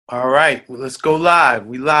All right, well, let's go live.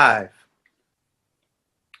 We live.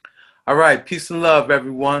 All right, peace and love,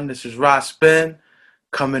 everyone. This is Ross Ben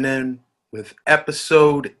coming in with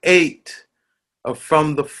episode 8 of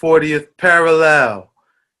From the 40th Parallel.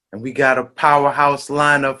 And we got a powerhouse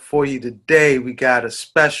lineup for you today. We got a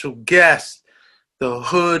special guest, the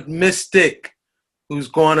Hood Mystic, who's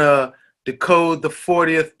going to decode the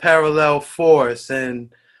 40th Parallel for us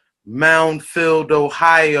in Moundfield,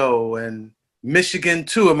 Ohio, and Michigan,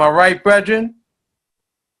 too. Am I right, brethren?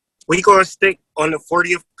 We gonna stick on the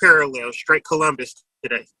 40th parallel, straight Columbus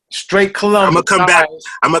today. Straight Columbus. I'm gonna come back. Right.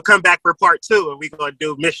 I'm gonna come back for part 2, and we gonna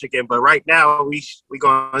do Michigan. But right now, we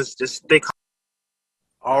gonna just stick.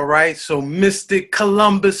 All right. So Mystic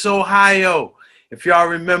Columbus, Ohio. If y'all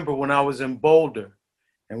remember when I was in Boulder,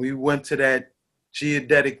 and we went to that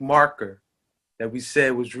geodetic marker that we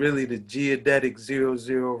said was really the geodetic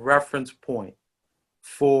 00 reference point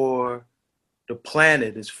for the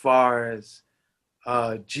planet as far as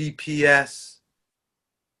GPS,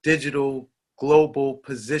 digital global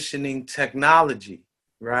positioning technology,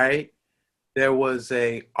 right? There was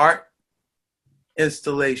a art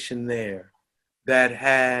installation there that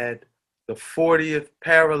had the 40th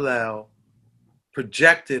parallel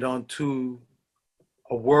projected onto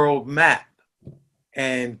a world map,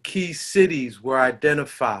 and key cities were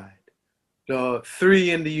identified. The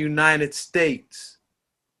 3 in the United States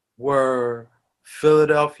were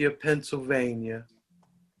Philadelphia, Pennsylvania,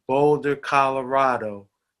 Boulder, Colorado,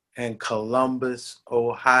 and Columbus,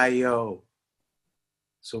 Ohio.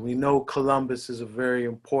 So we know Columbus is a very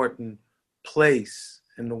important place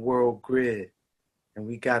in the world grid. And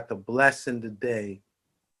we got the blessing today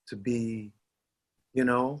to be,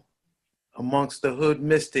 amongst the Hood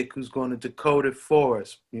Mystic who's going to decode it for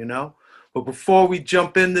us, But before we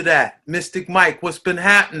jump into that, Mystic Mike, what's been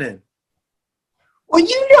happening? Well,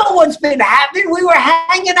 you know what's been happening. We were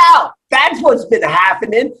hanging out. That's what's been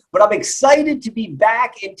happening. But I'm excited to be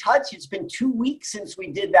back in touch. It's been 2 weeks since we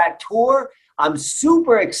did that tour. I'm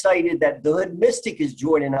super excited that the Hood Mystic is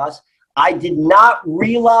joining us. I did not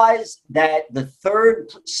realize that the third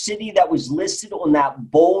city that was listed on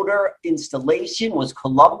that Boulder installation was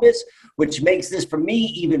Columbus, which makes this, for me,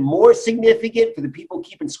 even more significant. For the people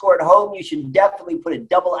keeping score at home, you should definitely put a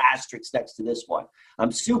double asterisk next to this one.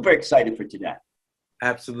 I'm super excited for today.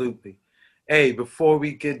 Absolutely. Hey, before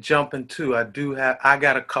we get jumping to, I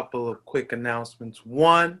got a couple of quick announcements.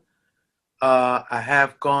 One, I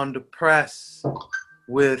have gone to press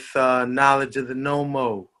with Knowledge of the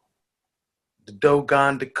Nomo, the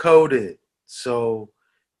Dogon Decoded. So,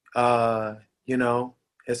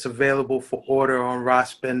 it's available for order on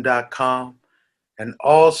rossben.com. And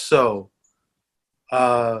also,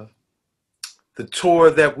 the tour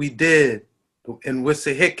that we did in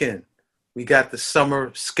Wissahickon, we got the summer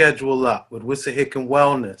schedule up with Wissahickon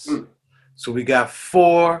Wellness. So we got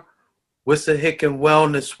 4 Wissahickon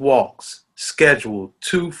Wellness walks scheduled,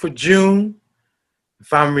 2 for June.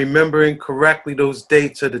 If I'm remembering correctly, those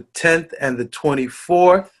dates are the 10th and the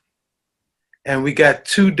 24th. And we got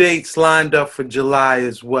 2 dates lined up for July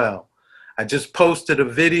as well. I just posted a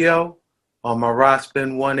video on my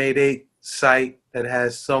Rossben 188 site that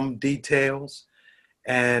has some details.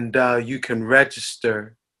 And you can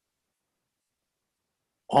register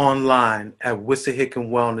online at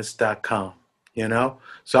wissahickonwellness.com,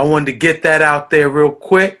 So I wanted to get that out there real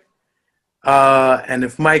quick. And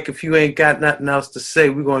if you ain't got nothing else to say,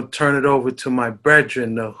 we're going to turn it over to my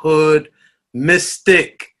brethren, the Hood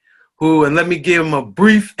Mystic, and let me give him a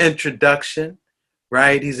brief introduction,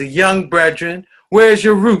 right? He's a young brethren. Where's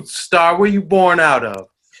your roots, Star? Where you born out of?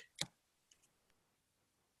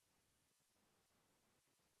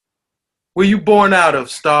 Where you born out of,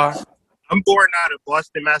 Star? I'm born out of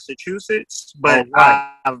Boston, Massachusetts, but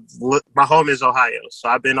right. my home is Ohio, so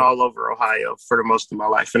I've been all over Ohio for the most of my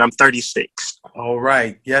life, and I'm 36. All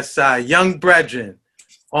right. Yes, young brethren,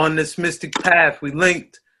 on this mystic path, we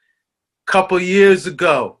linked a couple years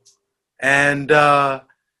ago. And,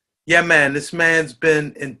 this man's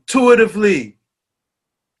been intuitively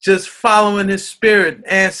just following his spirit,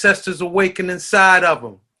 ancestors awaken inside of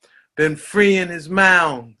him, been freeing his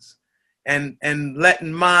mounds and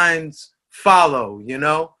letting minds follow,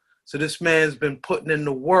 So this man's been putting in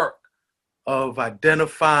the work of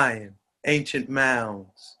identifying ancient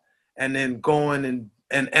mounds and then going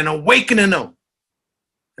and awakening them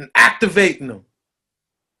and activating them,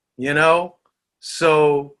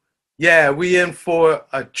 So, we in for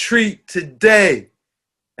a treat today.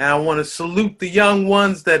 And I want to salute the young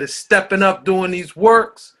ones that are stepping up doing these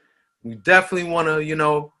works. We definitely want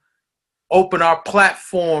to, open our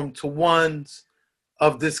platform to ones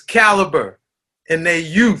of this caliber in their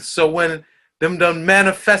youth. So when them done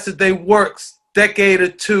manifested their works decade or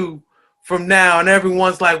two from now, and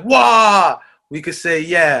everyone's like, wow, we could say,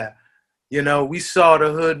 yeah, you know, we saw the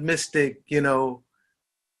Hood Mystic, you know,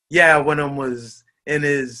 yeah, when it was in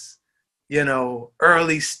his, you know,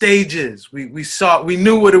 early stages. We saw, we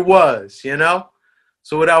knew what it was, you know?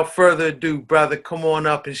 So without further ado, brother, come on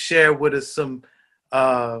up and share with us some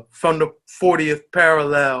from the 40th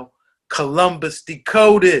parallel, Columbus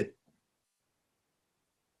Decoded.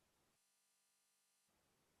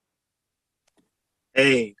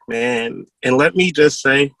 Hey, man. And let me just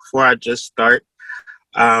say before I just start,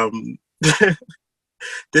 um,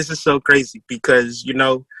 this is so crazy because, you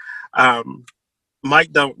know,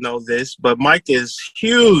 Mike don't know this, but Mike is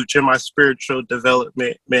huge in my spiritual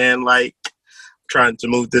development, man. Like, trying to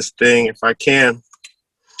move this thing if I can.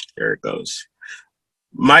 There it goes.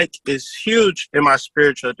 Mike is huge in my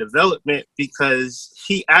spiritual development because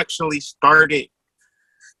he actually started,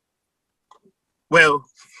 well,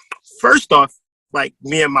 first off, like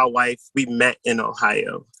me and my wife, we met in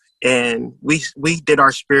Ohio and we did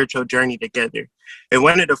our spiritual journey together. And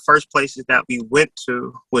one of the first places that we went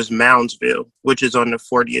to was Moundsville, which is on the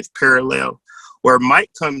 40th parallel. Where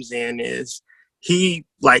Mike comes in is he,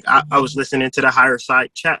 like, I was listening to the Higher Side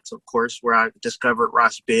chats, of course, where I discovered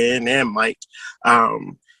Ross Ben and Mike.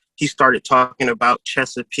 He started talking about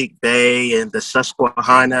Chesapeake Bay and the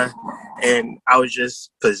Susquehanna, and I was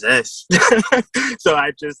just possessed. So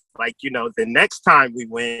I just, like, you know, the next time we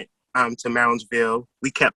went to Moundsville,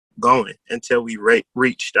 we kept going until we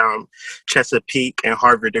reached Chesapeake and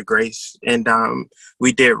Havre de Grace, and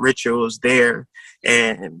we did rituals there,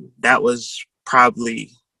 and that was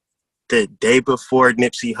probably the day before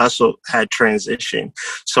Nipsey Hussle had transitioned.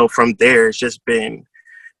 So from there, it's just been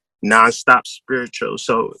nonstop spiritual.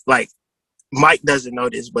 So, like, Mike doesn't know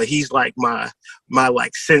this, but he's like my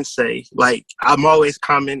like sensei. Like, I'm always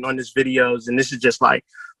commenting on his videos, and this is just like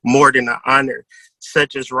more than an honor,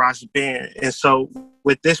 such as Ross Ben. And so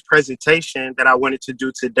with this presentation that I wanted to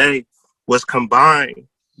do today was combine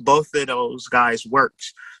both of those guys'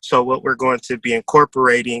 works. So what we're going to be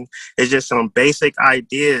incorporating is just some basic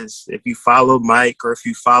ideas. If you follow Mike or if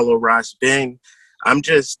you follow Ross Ben, I'm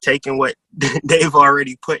just taking what they've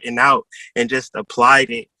already putting out and just applied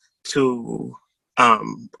it to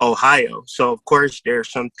Ohio. So of course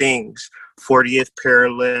there's some things, 40th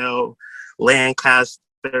parallel, Lancaster,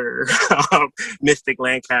 Mystic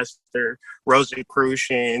Lancaster,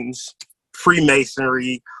 Rosicrucians,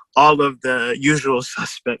 Freemasonry, all of the usual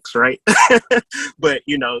suspects, right? But,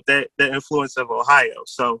 you know, the influence of Ohio.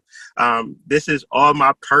 So this is all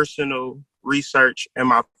my personal research and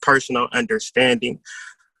my personal understanding.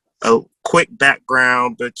 A quick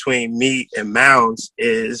background between me and Mounds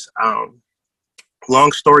is,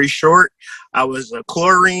 long story short, I was a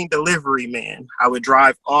chlorine delivery man. I would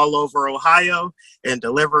drive all over Ohio and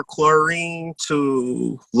deliver chlorine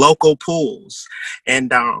to local pools.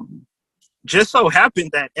 And just so happened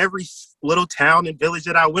that every little town and village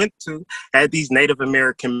that I went to had these Native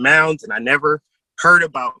American mounds, and I never heard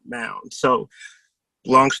about mounds. So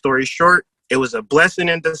long story short, it was a blessing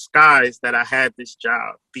in disguise that I had this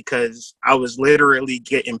job, because I was literally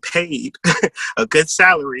getting paid a good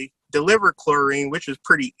salary, deliver chlorine, which was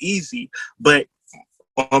pretty easy. But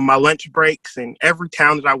on my lunch breaks and every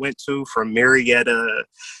town that I went to, from Marietta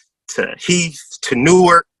to Heath to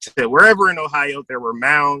Newark to wherever in Ohio, there were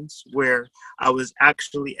mounds where I was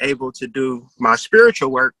actually able to do my spiritual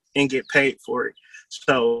work and get paid for it.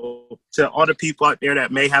 So to all the people out there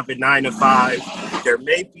that may have a 9-to-5, there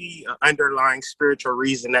may be an underlying spiritual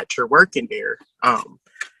reason that you're working there.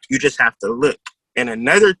 You just have to look. And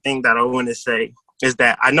another thing that I want to say is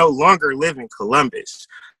that I no longer live in Columbus.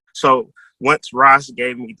 So once Ross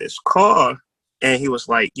gave me this call and he was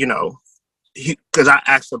like, you know, because I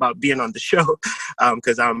asked about being on the show,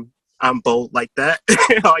 because I'm bold like that.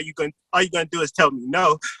 all you gonna do is tell me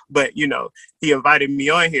no. But, you know, he invited me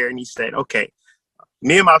on here and he said, okay,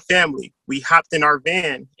 me and my family, we hopped in our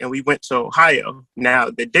van and we went to Ohio. Now,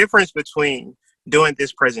 the difference between doing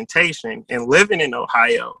this presentation and living in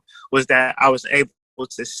Ohio was that I was able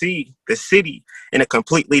to see the city in a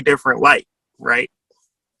completely different light, right?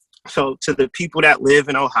 So to the people that live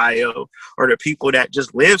in Ohio or the people that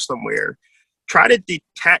just live somewhere, try to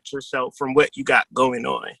detach yourself from what you got going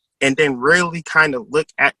on and then really kind of look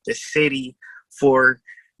at the city for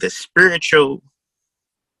the spiritual,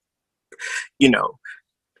 you know,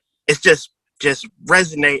 it's just just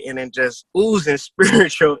resonating and just oozing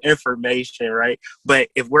spiritual information, right? But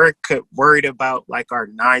if we're worried about like our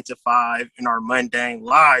 9 to 5 and our mundane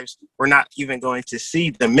lives, we're not even going to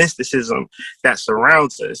see the mysticism that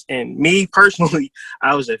surrounds us. And me personally,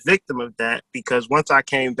 I was a victim of that because once I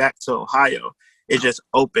came back to Ohio, it just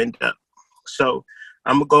opened up. So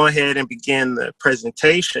I'm gonna go ahead and begin the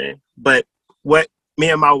presentation. But what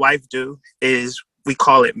me and my wife do is we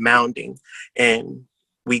call it mounding. And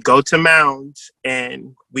we go to mounds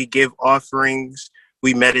and we give offerings,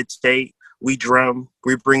 we meditate, we drum,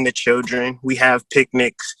 we bring the children, we have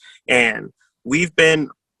picnics. And we've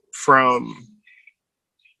been from,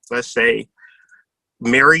 let's say,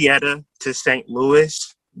 Marietta to St.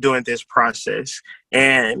 Louis doing this process.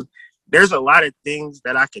 And there's a lot of things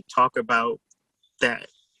that I could talk about that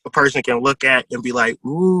a person can look at and be like,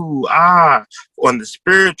 ooh, on the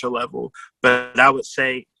spiritual level. But I would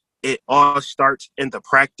say it all starts in the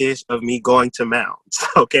practice of me going to mounds,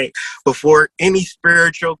 okay? Before any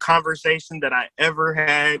spiritual conversation that I ever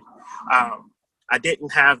had, I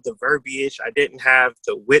didn't have the verbiage, I didn't have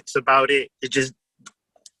the wits about it. It just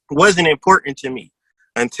wasn't important to me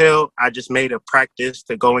until I just made a practice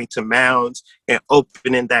to going to mounds and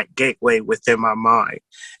opening that gateway within my mind.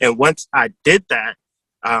 And once I did that,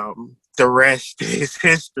 the rest is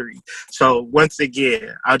history. So once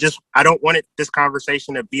again, I don't want this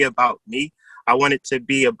conversation to be about me. I want it to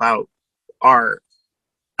be about our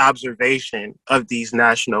observation of these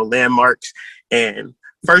national landmarks. And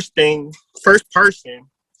first person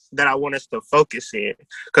that I want us to focus in,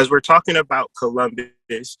 because we're talking about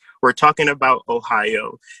Columbus, we're talking about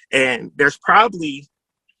Ohio, and there's probably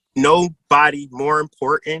nobody more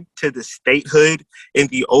important to the statehood in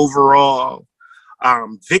the overall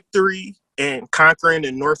victory and conquering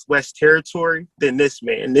the Northwest Territory than this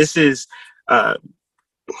man. This is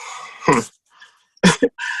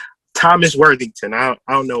Thomas Worthington. I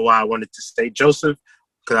don't know why I wanted to say Joseph,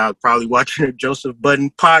 because I was probably watching a Joseph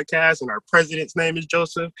Budden podcast and our president's name is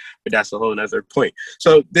Joseph, but that's a whole nother point.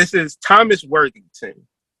 So this is Thomas Worthington.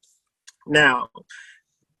 Now,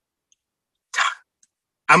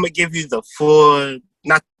 I'm going to give you the full,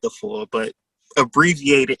 not the full, but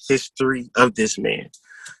abbreviated history of this man.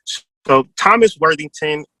 So Thomas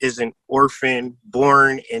Worthington is an orphan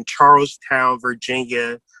born in Charlestown,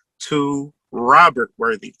 Virginia, to Robert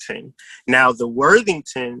Worthington. Now, the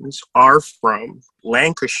Worthingtons are from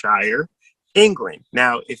Lancashire, England.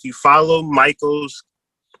 Now, if you follow Michael's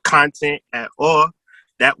content at all,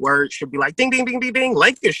 that word should be like ding, ding, ding, ding, ding,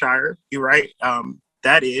 Lancashire. You're right.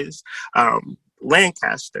 That is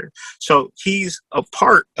Lancaster. So he's a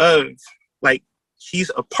part of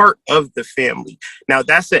the family. Now,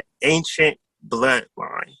 that's an ancient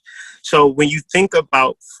bloodline. So when you think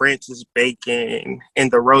about Francis Bacon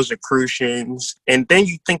and the Rosicrucians, and then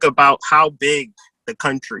you think about how big the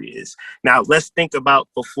country is. Now, let's think about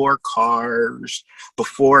before cars,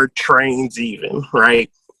 before trains even, right?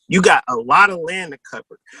 You got a lot of land to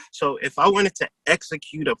cover. So if I wanted to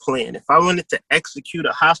execute a plan, if I wanted to execute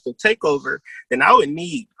a hostile takeover, then I would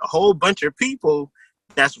need a whole bunch of people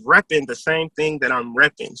that's repping the same thing that I'm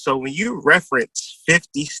repping. So when you reference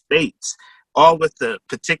 50 states, all with the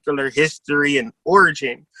particular history and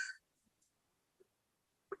origin,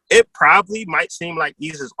 it probably might seem like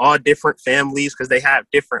these is all different families because they have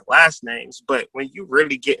different last names. But when you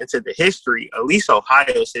really get into the history, at least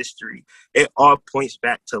Ohio's history, it all points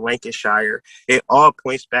back to Lancashire. It all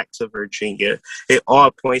points back to Virginia. It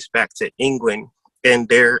all points back to England and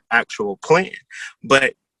their actual plan.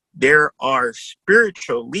 But there are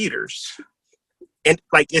spiritual leaders, and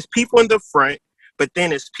like it's people in the front, but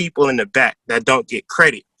then it's people in the back that don't get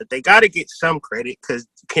credit. But they got to get some credit because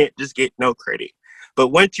you can't just get no credit. But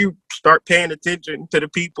once you start paying attention to the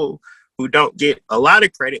people who don't get a lot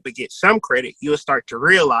of credit but get some credit, you'll start to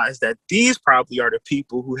realize that these probably are the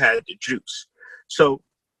people who had the juice. So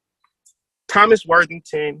Thomas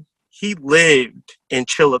Worthington, he lived in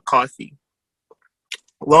Chillicothe.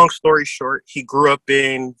 Long story short, he grew up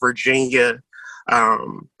in Virginia.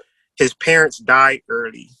 His parents died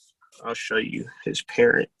early. I'll show you his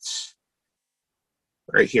parents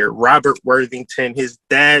right here. Robert Worthington, his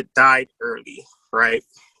dad died early, right?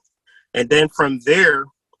 And then from there,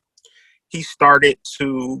 he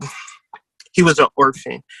was an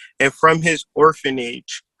orphan. And from his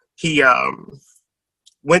orphanage, he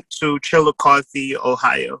went to Chillicothe,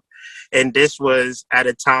 Ohio. And this was at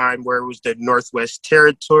a time where it was the Northwest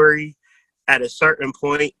Territory. At a certain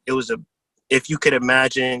point, it was if you could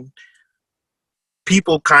imagine,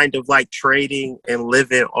 people kind of like trading and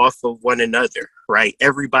living off of one another, right?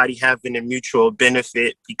 Everybody having a mutual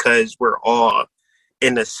benefit because we're all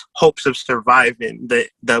in the hopes of surviving.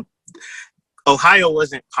 Ohio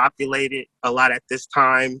wasn't populated a lot at this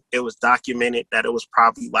time. It was documented that it was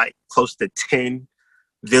probably like close to 10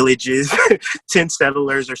 villages, 10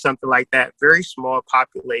 settlers or something like that. Very small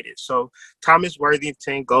populated. So Thomas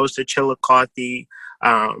Worthington goes to Chillicothe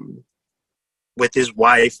with his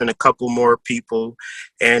wife and a couple more people,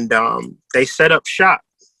 and they set up shop.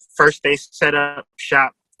 First, they set up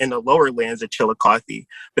shop in the lower lands of Chillicothe.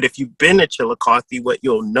 But if you've been to Chillicothe, what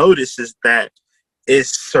you'll notice is that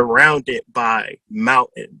it's surrounded by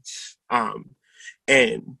mountains.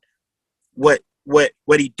 And what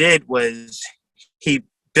he did was he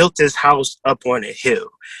built his house up on a hill,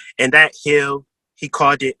 and that hill he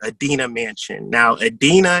called it Adena Mansion. Now,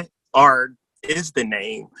 Adena is the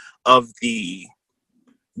name of the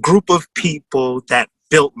group of people that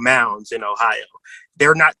built mounds in Ohio.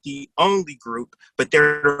 They're not the only group, but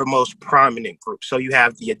they're the most prominent group. So you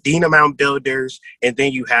have the Adena Mound Builders, and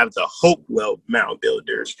then you have the Hopewell Mound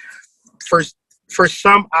Builders. For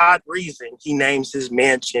some odd reason, he names his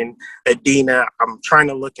mansion Adena. I'm trying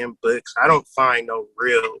to look in books. I don't find no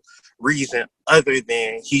real reason other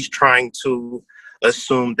than he's trying to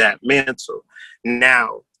assume that mantle.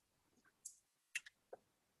 Now,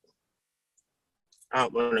 I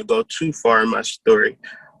don't want to go too far in my story,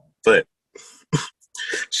 but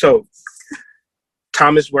so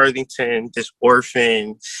Thomas Worthington, this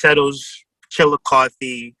orphan, settles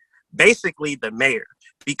Chillicothe, basically the mayor,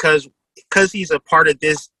 because he's a part of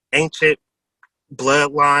this ancient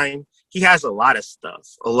bloodline. He has a lot of stuff,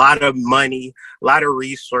 a lot of money, a lot of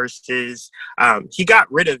resources. He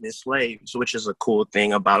got rid of his slaves, which is a cool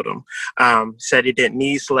thing about him. Said he didn't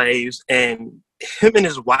need slaves, and him and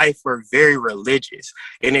his wife were very religious.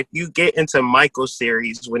 And if you get into Michael's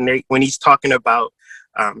series, when he's talking about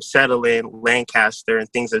settling Lancaster and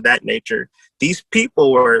things of that nature, these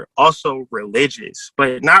people were also religious,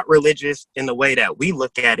 but not religious in the way that we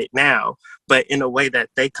look at it now, but in a way that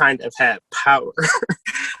they kind of had power,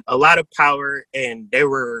 a lot of power, and they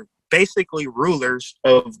were basically rulers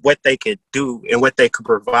of what they could do and what they could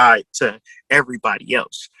provide to everybody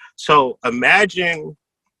else. So imagine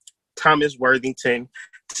Thomas Worthington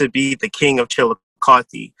to be the king of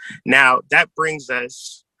Chillicothe. Now, that brings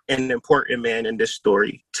us an important man in this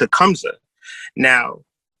story, Tecumseh. Now,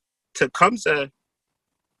 Tecumseh,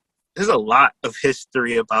 there's a lot of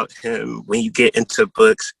history about him when you get into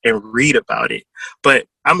books and read about it, but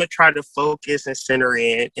I'm going to try to focus and center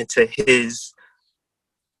into his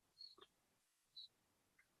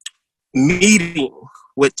meeting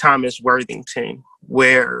with Thomas Worthington,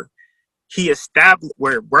 where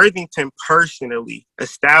Worthington personally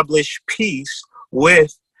established peace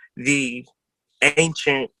with the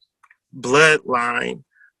ancient bloodline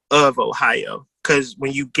of Ohio. Because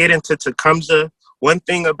when you get into Tecumseh, one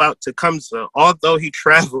thing about Tecumseh, although he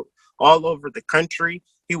traveled all over the country,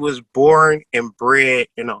 he was born and bred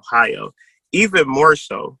in Ohio. Even more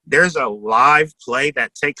so, there's a live play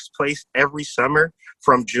that takes place every summer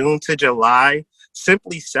from June to July,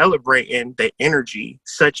 simply celebrating the energy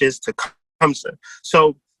such as Tecumseh.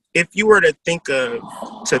 So if you were to think of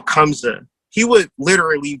Tecumseh, he would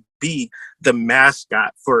literally be the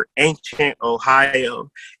mascot for ancient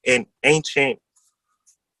Ohio and ancient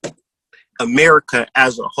America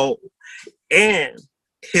as a whole. And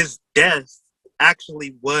his death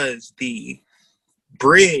actually was the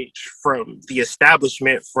bridge from the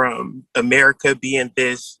establishment from America being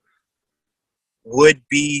this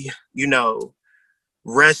would-be,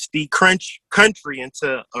 rusty country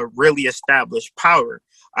into a really established power.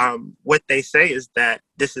 What they say is that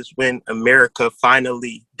this is when America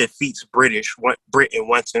finally defeats Britain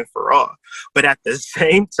once and for all. But at the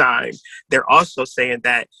same time, they're also saying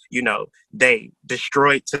that, they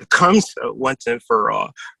destroyed Tecumseh once and for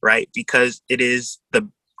all, right? Because it is the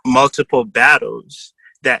multiple battles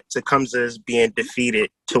that Tecumseh is being defeated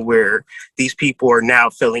to where these people are now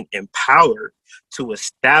feeling empowered to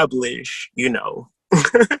establish,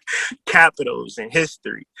 capitals in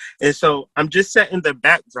history. And so I'm just setting the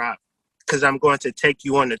backdrop because I'm going to take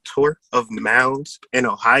you on a tour of mounds in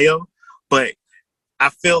Ohio, but I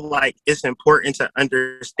feel like it's important to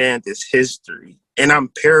understand this history. And I'm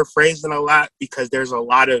paraphrasing a lot because there's a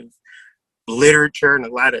lot of literature and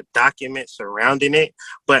a lot of documents surrounding it,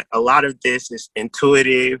 but a lot of this is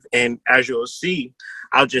intuitive. And as you'll see,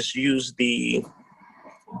 I'll just use the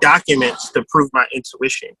documents to prove my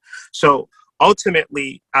intuition. So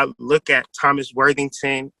ultimately, I look at Thomas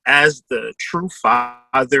Worthington as the true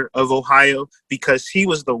father of Ohio because he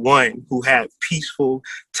was the one who had peaceful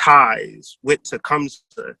ties with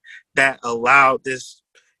Tecumseh that allowed this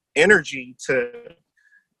energy to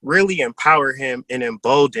really empower him and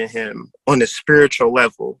embolden him on a spiritual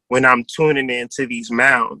level. When I'm tuning into these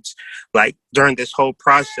mounds, like during this whole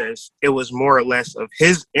process, it was more or less of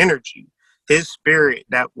his energy, his spirit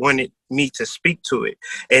that wanted me to speak to it.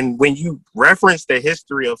 And when you reference the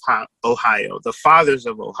history of Ohio, the fathers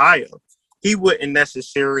of Ohio, he wouldn't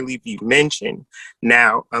necessarily be mentioned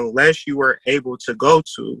now unless you were able to go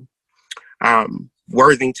to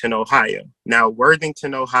Worthington, Ohio. Now,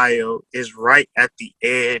 Worthington, Ohio is right at the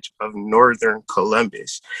edge of northern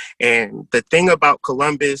Columbus. And the thing about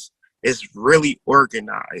Columbus is really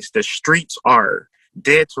organized. The streets are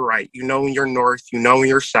dead to right. You know when you're north, you know when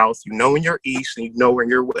you're south, you know when you're east, and you know when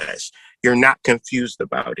you're west. You're not confused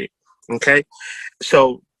about it. Okay?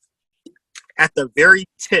 So at the very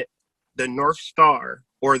tip, the North Star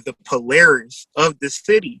or the Polaris of the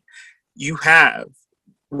city, you have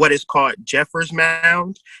what is called Jeffers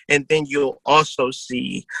Mound, and then you'll also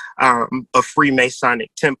see a Freemasonic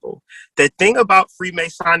temple. The thing about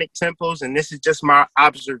Freemasonic temples, and this is just my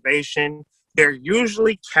observation, they're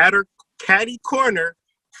usually catty corner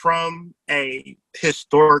from a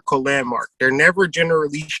historical landmark. They're never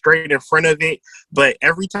generally straight in front of it, but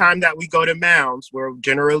every time that we go to mounds, we'll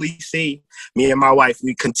generally see, me and my wife,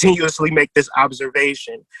 we continuously make this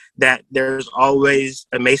observation that there's always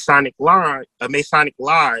a Masonic lodge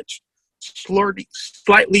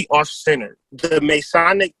slightly off center. The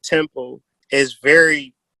Masonic temple is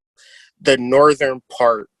the northern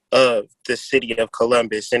part of the city of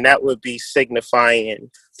Columbus, and that would be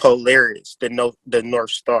signifying Polaris, the North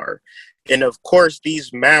Star. And of course,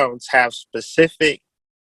 these mounds have specific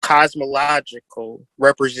cosmological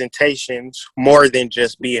representations more than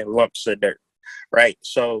just being lumps of dirt, right?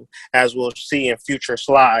 So as we'll see in future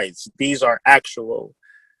slides, these are actual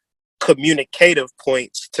communicative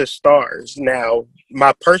points to stars. Now,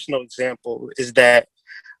 my personal example is that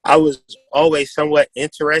I was always somewhat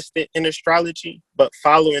interested in astrology, but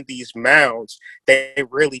following these mounds, they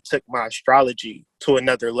really took my astrology to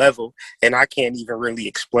another level. And I can't even really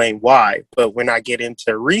explain why. But when I get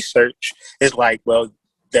into research, it's like, well,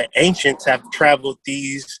 the ancients have traveled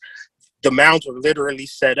the mounds were literally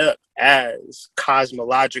set up as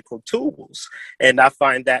cosmological tools. And I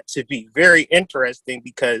find that to be very interesting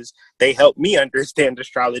because they help me understand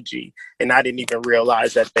astrology. And I didn't even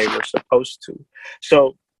realize that they were supposed to.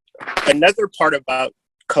 So another part about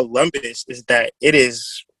Columbus is that it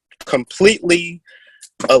is completely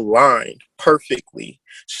aligned perfectly.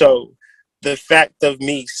 So the fact of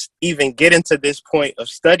me even getting to this point of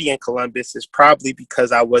studying Columbus is probably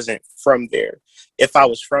because I wasn't from there. If I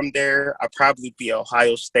was from there, I'd probably be an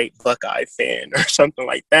Ohio State Buckeye fan or something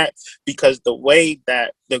like that, because the way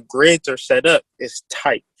that the grids are set up is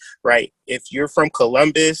tight, right? If you're from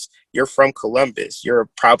Columbus, you're from Columbus. You're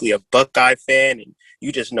probably a Buckeye fan and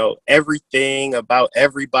you just know everything about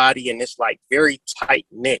everybody, and it's like very tight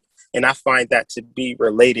knit. And I find that to be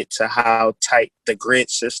related to how tight the grid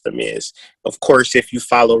system is. Of course, if you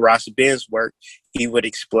follow Ross Ben's work, he would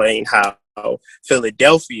explain how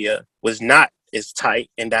Philadelphia was not as tight,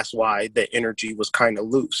 and that's why the energy was kind of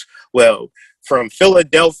loose. Well, from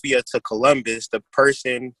Philadelphia to Columbus, the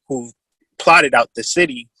person who plotted out the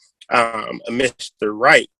city, Mr.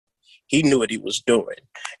 Wright, he knew what he was doing.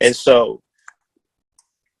 And so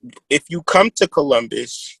if you come to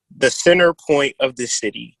Columbus, the center point of the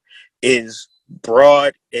city is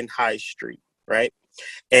Broad and High Street, right?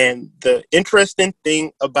 And the interesting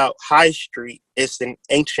thing about High Street is an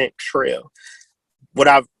ancient trail.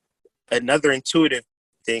 Another intuitive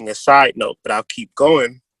thing, a side note, but I'll keep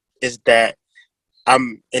going, is that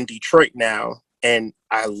I'm in Detroit now and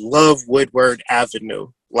I love Woodward Avenue.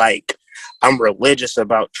 Like, I'm religious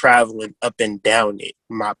about traveling up and down it.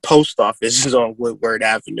 My post office is on Woodward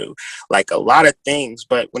Avenue, like a lot of things.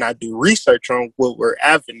 But when I do research on Woodward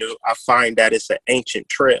Avenue, I find that it's an ancient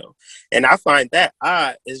trail. And I find that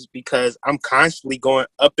odd is because I'm constantly going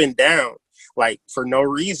up and down, like for no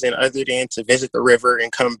reason other than to visit the river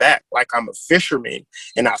and come back. Like I'm a fisherman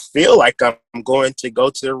and I feel like I'm going to go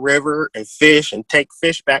to the river and fish and take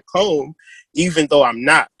fish back home, even though I'm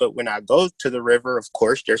not. But when I go to the river, of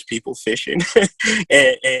course, there's people fishing.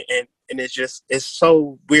 and it's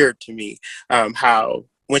so weird to me how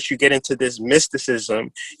once you get into this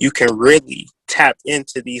mysticism, you can really tap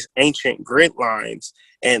into these ancient grid lines,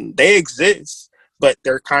 and they exist, but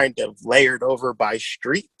they're kind of layered over by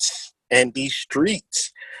streets. And these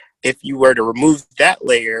streets, if you were to remove that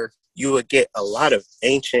layer, you would get a lot of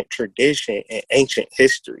ancient tradition and ancient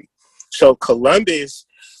history. So Columbus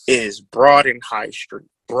is Broad and High Street.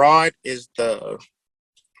 Broad is the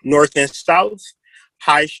north and south.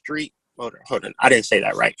 High Street, hold on, I didn't say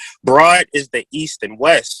that right. Broad is the east and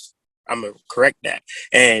west. I'm gonna correct that.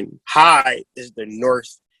 And high is the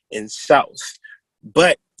north and south.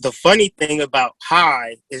 But the funny thing about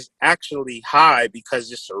high is actually high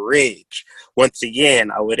because it's a ridge. Once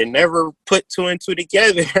again, I would have never put two and two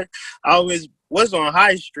together. I always was on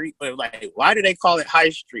High Street, but like, why do they call it High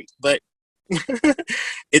Street? But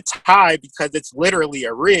it's high because it's literally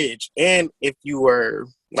a ridge. And if you were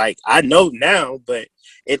like, I know now, but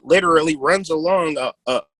it literally runs along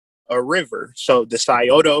a river. So the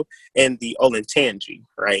Scioto and the Olentangy,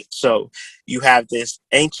 right? So you have this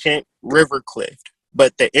ancient river cliff.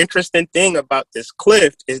 But the interesting thing about this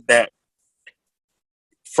cliff is that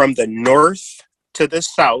from the north to the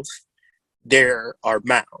south, there are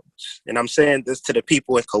mounds. And I'm saying this to the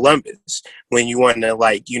people in Columbus. When you want to,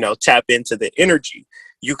 like, you know, tap into the energy,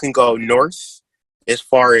 you can go north as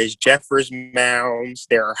far as Jeffers Mounds.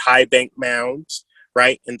 There are High Bank Mounds,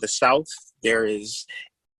 right? In the south, there is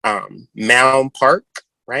Mound Park,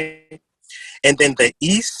 right? And then the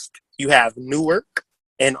east, you have Newark.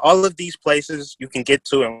 And all of these places you can get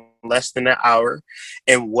to in less than an hour.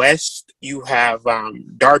 And west, you have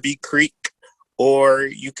Darby Creek, or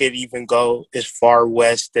you could even go as far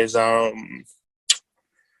west as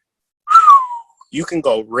you can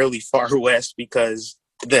go really far west because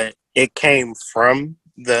it came from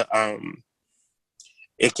the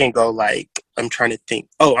it can go like, I'm trying to think.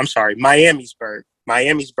 Oh, I'm sorry, Miamisburg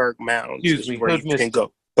Mounds Excuse is me, where you Hood can Mister.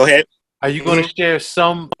 go. Go ahead. Are you going to share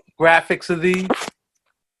some graphics of these?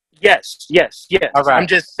 Yes. All right. I'm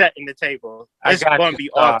just setting the table. I It's got going you, to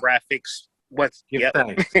be sir. all graphics. Give Yep.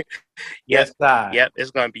 thanks. Yep. Yes, sir. Yep.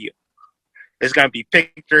 It's gonna be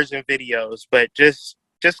pictures and videos, but just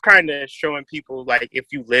kind of showing people like if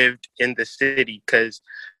you lived in the city, because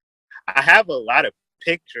I have a lot of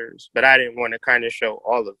pictures, but I didn't want to kind of show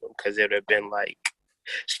all of them because it would have been like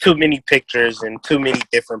it's too many pictures and too many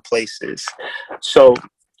different places. So,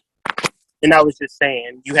 and I was just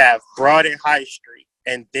saying, you have Broad and High Street,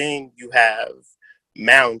 and then you have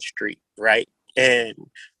Mound Street, right? And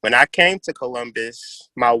when I came to Columbus,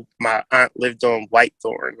 my aunt lived on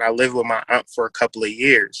Whitethorn. I lived with my aunt for a couple of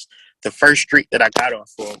years. The first street that I got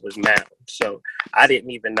off on was Mound. So I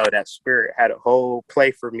didn't even know that Spirit had a whole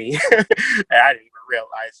play for me. I didn't even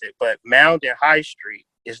realize it. But Mound and High Street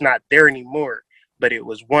is not there anymore, but it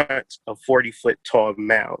was once a 40-foot tall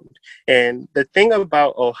mound. And the thing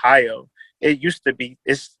about Ohio, it used to be,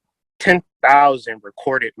 it's 10,000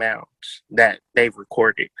 recorded mounds that they've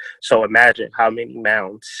recorded. So imagine how many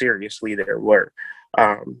mounds seriously there were.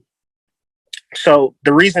 So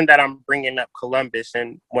the reason that I'm bringing up Columbus,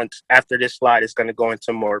 and once after this slide is going to go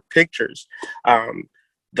into more pictures,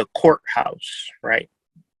 the courthouse, right?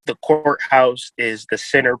 The courthouse is the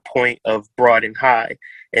center point of Broad and High,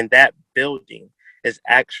 and that building is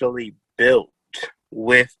actually built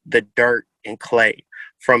with the dirt and clay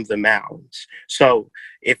from the mounds. So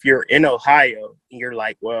if you're in Ohio and you're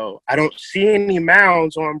like, well, I don't see any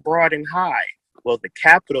mounds on Broad and High. Well, the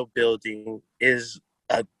Capitol building is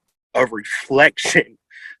a reflection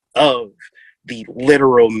of the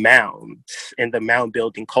literal mounds and the mound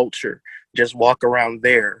building culture. Just walk around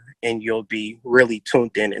there and you'll be really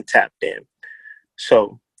tuned in and tapped in.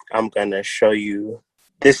 So I'm gonna show you,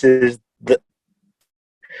 this is the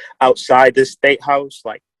outside the State House,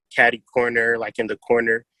 like caddy corner, like in the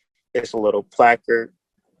corner, it's a little placard.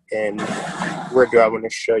 And where do I want to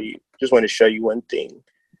show you? Just want to show you one thing.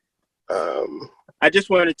 I just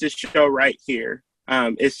wanted to show right here.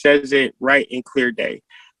 It says it right in clear day.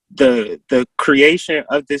 The creation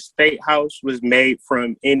of this State House was made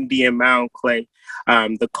from Indian mound clay.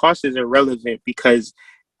 The cost is irrelevant because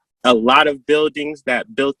a lot of buildings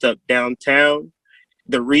that built up downtown,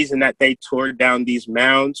 the reason that they tore down these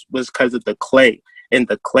mounds was because of the clay. And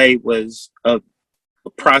the clay was a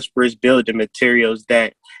prosperous building materials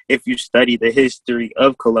that if you study the history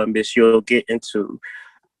of Columbus, you'll get into.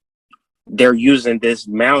 They're using this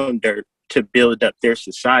mound dirt to build up their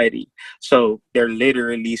society. So they're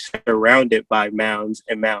literally surrounded by mounds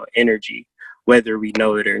and mound energy, whether we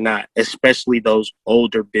know it or not, especially those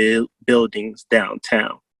older buildings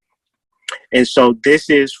downtown. And so this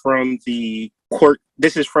is from the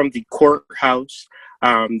courthouse.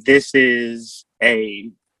 This is a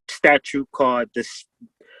statue called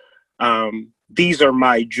These Are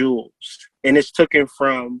My Jewels. And it's taken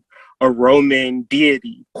from a Roman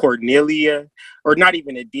deity, Cornelia, or not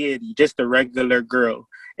even a deity, just a regular girl.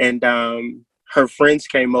 And her friends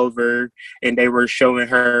came over and they were showing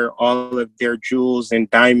her all of their jewels and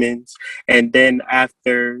diamonds. And then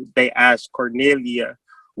after they asked Cornelia,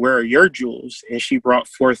 where are your jewels? And she brought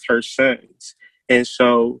forth her sons. And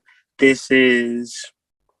so this is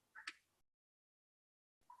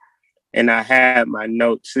and I had my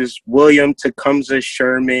notes. This is William Tecumseh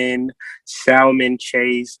Sherman, Salmon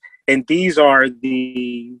Chase, and these are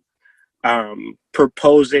the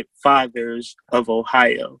proposed fathers of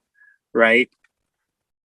Ohio, right?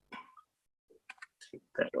 Take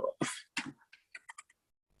that off.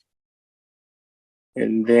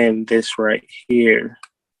 And then this right here.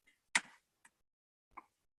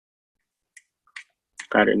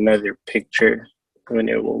 Got another picture when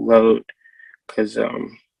it will load, because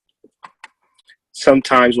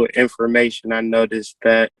sometimes with information, I notice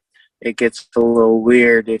that it gets a little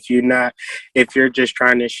weird. If you're just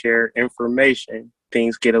trying to share information,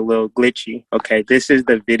 things get a little glitchy. Okay, this is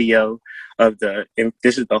the video of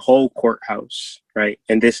this is the whole courthouse, right?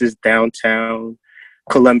 And this is downtown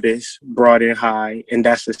Columbus, Broad and High, and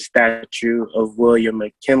that's a statue of William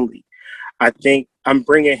McKinley. I think I'm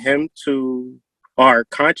bringing him to our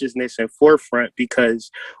consciousness and forefront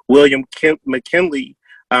because William McKinley,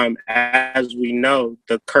 as we know,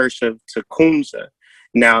 the curse of Tecumseh.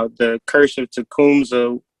 Now, the curse of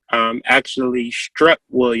Tecumseh actually struck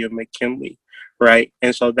William McKinley, right?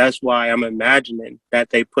 And so that's why I'm imagining that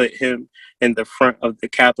they put him in the front of the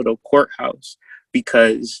Capitol courthouse,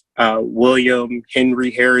 because William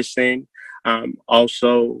Henry Harrison,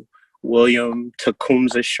 also William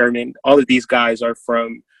Tecumseh Sherman, all of these guys are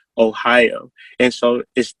from Ohio. And so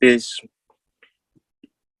it's this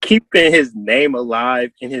keeping his name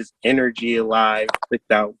alive and his energy alive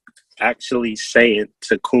without actually saying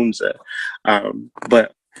Tecumseh.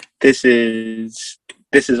 But this is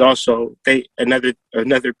also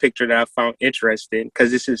another picture that I found interesting,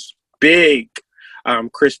 because this is big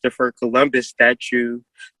Christopher Columbus statue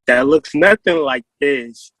that looks nothing like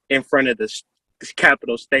this in front of the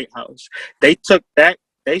Capitol State House. They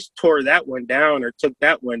tore that one down, or took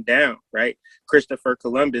that one down, right? Christopher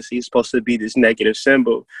Columbus, he's supposed to be this negative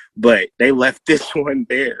symbol, but they left this one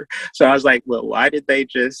there. So I was like, well, why did they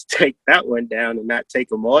just take that one down and not take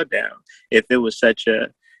them all down if it was such a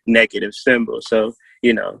negative symbol? So,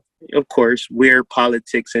 of course, weird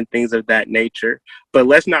politics and things of that nature. But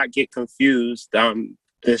let's not get confused. The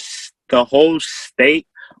whole state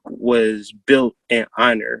was built in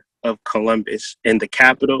honor of Columbus, and the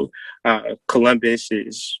capital, Columbus,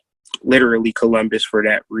 is literally Columbus for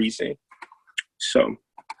that reason. So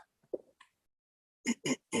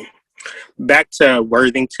back to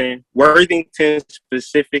Worthington. Worthington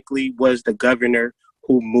specifically was the governor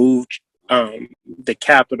who moved the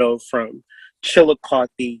capital from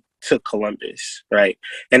Chillicothe to Columbus, right?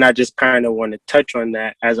 And I just kind of want to touch on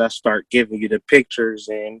that as I start giving you the pictures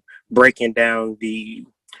and breaking down the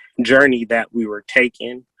journey that we were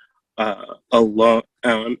taking along,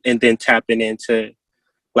 and then tapping into,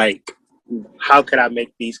 like, how could I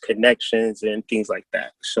make these connections and things like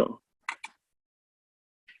that. So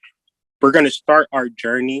we're going to start our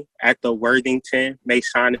journey at the Worthington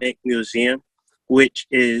Masonic Museum, which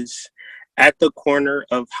is at the corner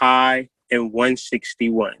of High and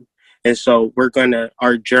 161. And so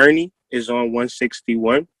our journey is on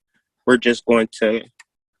 161. We're just going to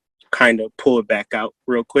kind of pull it back out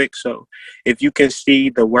real quick. So if you can see,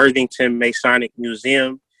 the Worthington Masonic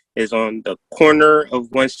Museum is on the corner of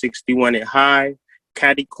 161 and High.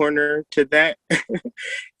 Catty corner to that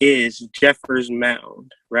is Jeffers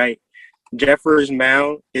Mound, right? Jeffers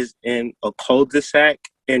Mound is in a cul-de-sac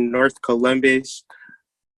in North Columbus,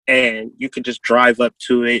 and you can just drive up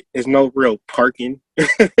to it. There's no real parking.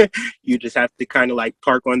 You just have to kind of like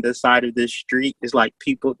park on the side of the street. It's like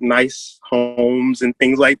nice homes and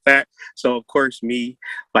things like that. So of course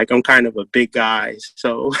I'm kind of a big guy.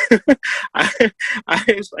 So I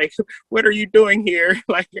was like, what are you doing here?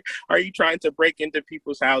 Like, are you trying to break into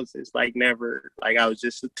people's houses? Like, never. Like, I was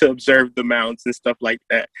just to observe the mounds and stuff like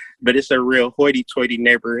that. But it's a real hoity-toity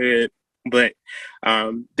neighborhood. But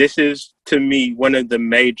this is, to me, one of the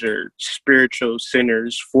major spiritual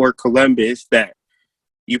centers for Columbus that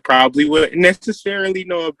you probably wouldn't necessarily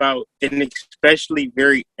know about, and especially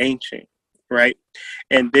very ancient, right?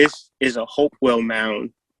 And this is a Hopewell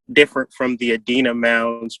Mound, different from the Adena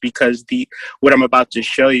Mounds, because what I'm about to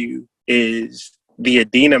show you is the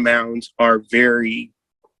Adena Mounds are very,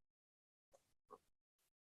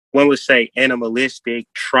 one would say, animalistic,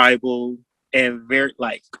 tribal, and very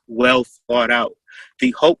well thought out.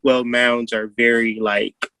 The Hopewell Mounds are very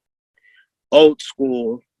old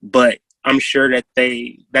school, but I'm sure that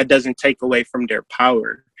that doesn't take away from their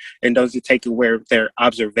power and doesn't take away from their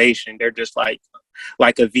observation. They're just like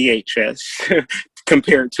a VHS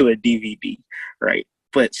compared to a DVD, right?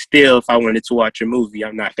 But still, if I wanted to watch a movie,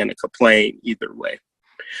 I'm not going to complain either way.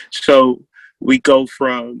 So we go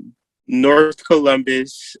from North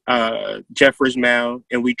Columbus, Jeffers Mound,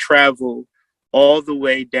 and we travel all the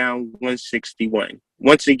way down 161.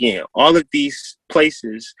 Once again, all of these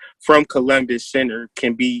places from Columbus Center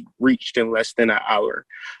can be reached in less than an hour.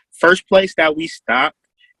 First place that we stopped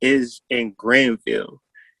is in Granville.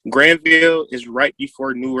 Granville is right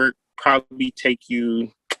before Newark, probably take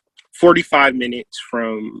you 45 minutes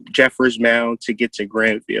from Jeffers Mound to get to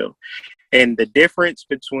Granville. And the difference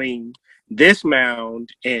between this mound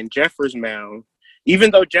and Jeffers Mound, even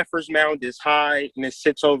though Jeffers Mound is high and it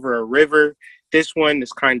sits over a river, this one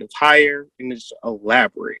is kind of higher and it's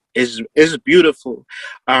elaborate. It's beautiful.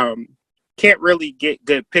 Can't really get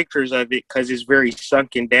good pictures of it because it's very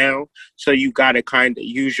sunken down. So you got to kind of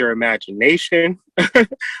use your imagination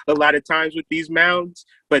a lot of times with these mounds.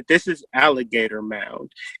 But this is Alligator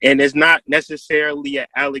Mound, and it's not necessarily an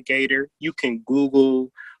alligator. You can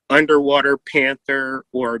Google underwater panther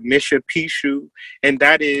or Mishapishu, and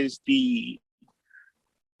that is the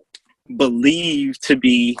believed to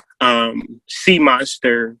be sea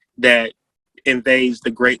monster that invades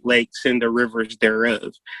the Great Lakes and the rivers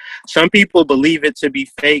thereof. Some people believe it to be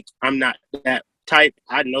fake. I'm not that type.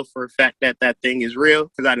 I know for a fact that that thing is real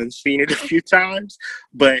because I done seen it a few times.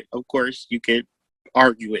 But of course, you could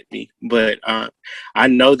argue with me. But I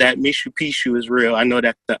know that Mishapishu is real. I know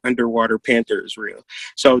that the underwater panther is real.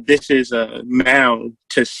 So this is a mound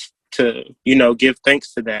to give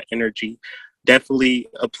thanks to that energy. Definitely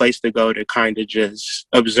a place to go to kind of just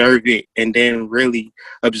observe it and then really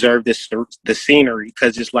observe the scenery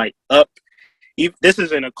because it's like up. This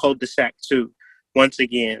is in a cul-de-sac too. Once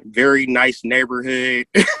again, very nice neighborhood,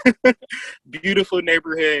 beautiful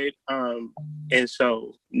neighborhood. And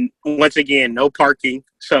so once again, no parking.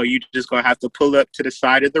 So you just gonna have to pull up to the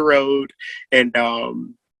side of the road and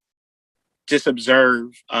just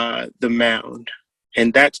observe the mound.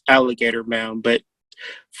 And that's Alligator Mound. But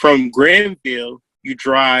from Granville, you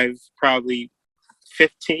drive probably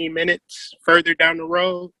 15 minutes further down the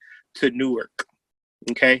road to Newark.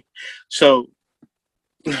 Okay. So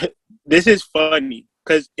this is funny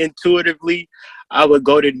because intuitively I would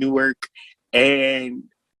go to Newark and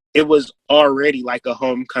it was already like a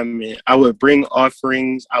homecoming. I would bring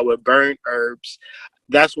offerings. I would burn herbs.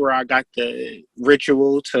 That's where I got the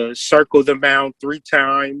ritual to circle the mound 3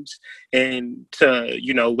 times and to,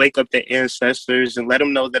 wake up the ancestors and let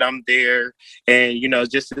them know that I'm there and,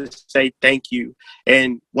 just to say thank you.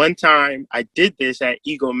 And one time I did this at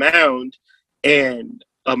Eagle Mound and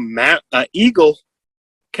a eagle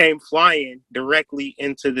came flying directly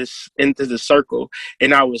into the circle.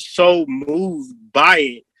 And I was so moved by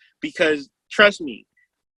it because trust me,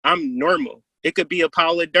 I'm normal. It could be a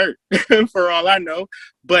pile of dirt for all I know,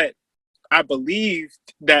 but I believed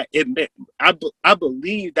that I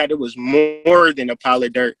believed that it was more than a pile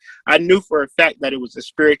of dirt. I knew for a fact that it was a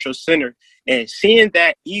spiritual center, and seeing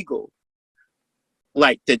that eagle,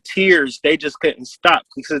 like the tears, they just couldn't stop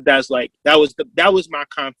because that was my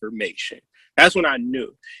confirmation. That's when I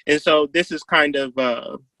knew. And so this is kind of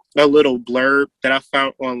a little blurb that I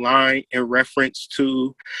found online in reference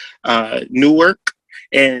to Newark.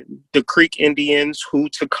 And the Creek Indians who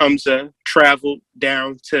Tecumseh traveled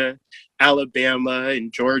down to Alabama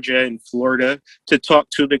and Georgia and Florida to talk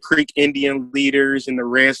to the Creek Indian leaders and the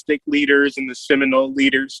Rastic leaders and the Seminole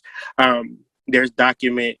leaders. There's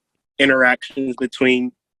document interactions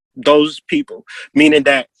between those people, meaning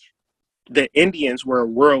that the Indians were a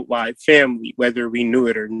worldwide family, whether we knew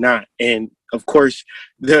it or not. And of course,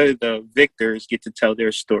 the victors get to tell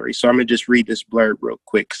their story. So I'm going to just read this blurb real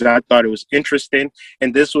quick because I thought it was interesting.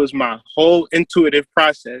 And this was my whole intuitive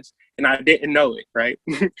process. And I didn't know it, right?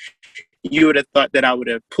 You would have thought that I would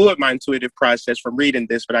have pulled my intuitive process from reading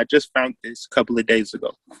this, but I just found this a couple of days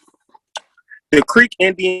ago. The Creek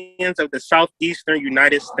Indians of the southeastern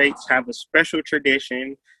United States have a special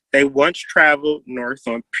tradition. They once traveled north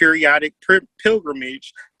on periodic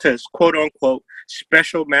pilgrimage to quote-unquote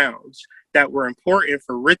special mounds that were important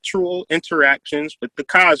for ritual interactions with the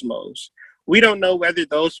cosmos. We don't know whether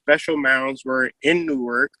those special mounds were in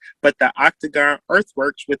Newark, but the octagon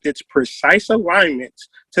earthworks with its precise alignments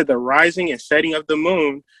to the rising and setting of the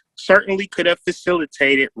moon certainly could have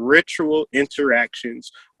facilitated ritual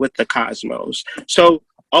interactions with the cosmos. So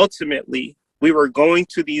ultimately, we were going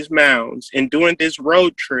to these mounds and doing this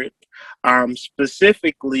road trip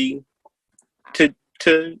specifically to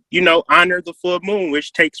honor the full moon,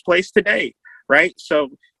 which takes place today, right? So,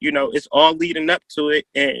 it's all leading up to it,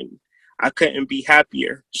 and I couldn't be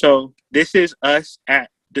happier. So this is us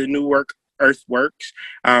at the Newark Earthworks.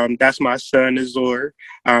 That's my son, Azor.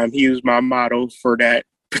 He was my model for that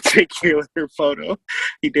particular photo.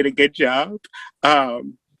 He did a good job.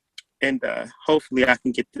 And hopefully I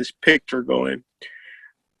can get this picture going.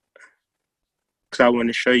 because I want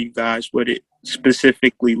to show you guys what it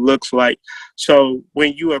specifically looks like. So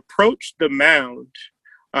when you approach the mound,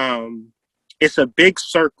 it's a big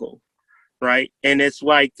circle, right? And it's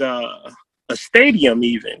like a stadium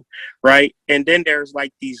even, right? And then there's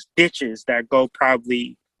like these ditches that go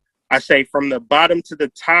probably, I say from the bottom to the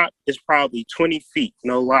top is probably 20 feet,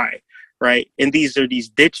 no lie, right? And these are these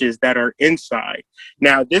ditches that are inside.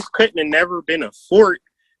 Now, this couldn't have never been a fort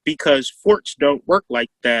because forts don't work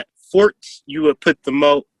like that. Forts, you would put the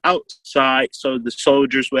moat outside so the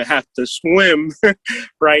soldiers would have to swim,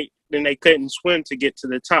 right? Then they couldn't swim to get to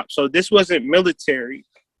the top. So this wasn't military.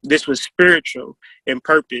 This was spiritual in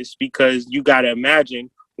purpose, because you got to imagine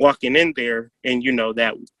walking in there and, you know,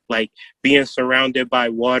 that like being surrounded by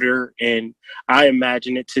water. And I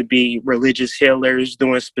imagine it to be religious healers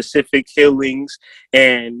doing specific healings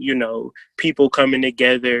and, you know, people coming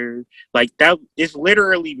together. Like that is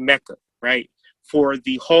literally Mecca, right? For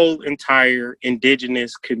the whole entire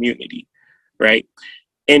indigenous community, right?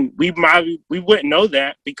 And we wouldn't know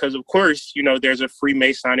that because, of course, you know, there's a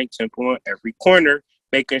Freemasonic temple on every corner,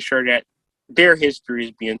 making sure that their history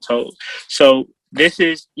is being told. So this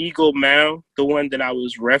is Eagle Mound, the one that I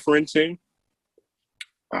was referencing.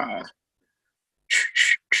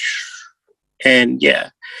 And yeah,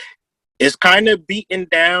 it's kind of beaten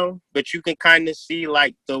down, but you can kind of see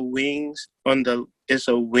like the wings on it's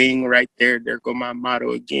a wing right there. There go my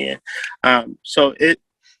motto again. So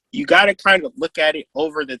you got to kind of look at it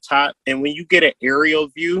over the top. And when you get an aerial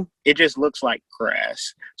view, it just looks like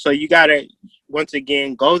grass. So you got to, once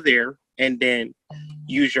again, go there and then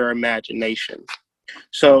use your imagination.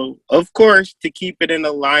 So, of course, to keep it in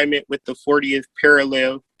alignment with the 40th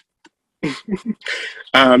parallel,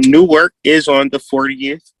 Newark is on the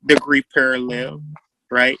 40th degree parallel,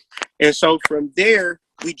 right? And so from there,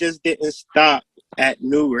 we just didn't stop at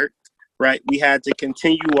Newark, right? We had to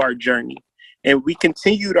continue our journey. And we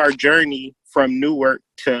continued our journey from Newark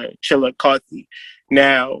to Chillicothe.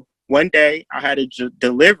 Now, one day I had a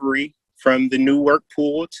delivery from the Newark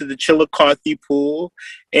pool to the Chillicothe pool,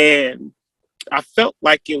 and I felt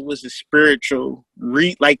like it was a spiritual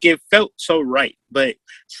like it felt so right. But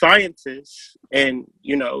scientists and,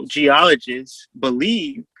 you know, geologists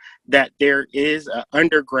believe that there is an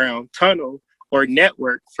underground tunnel or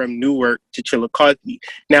network from Newark to Chillicothe.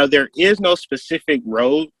 Now, there is no specific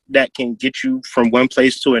road that can get you from one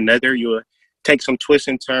place to another. You'll take some twists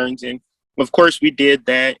and turns. And of course, we did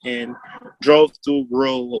that and drove through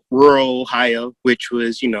rural Ohio, which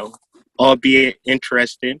was, you know, albeit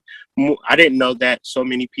interesting. I didn't know that so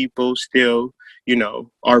many people still, you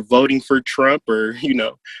know, are voting for Trump or, you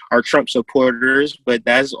know, are Trump supporters, but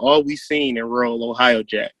that's all we've seen in rural Ohio,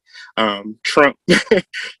 Jack. Trump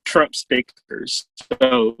stickers.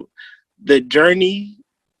 So the journey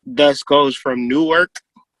thus goes from Newark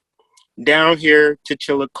down here to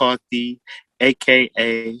Chillicothe,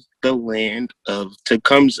 aka the land of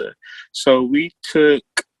Tecumseh. So we took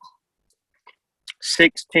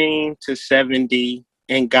 16 to 70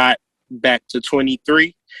 and got back to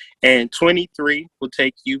 23, and 23 will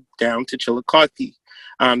take you down to Chillicothe.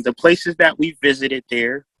 The places that we visited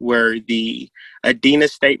there were the Adena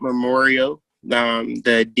State Memorial, the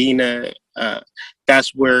Adena,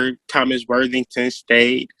 that's where Thomas Worthington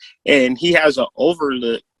stayed, and he has an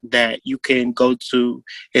overlook that you can go to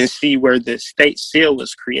and see where the state seal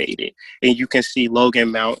was created, and you can see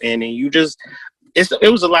Logan Mountain, and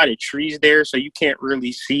it was a lot of trees there, so you can't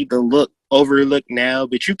really see the overlook now,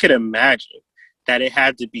 but you can imagine that it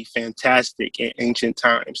had to be fantastic in ancient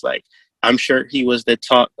times. Like, I'm sure he was the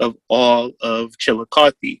talk of all of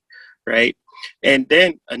Chillicothe, right? And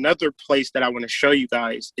then another place that I want to show you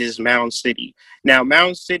guys is Mound City. Now,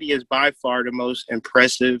 Mound City is by far the most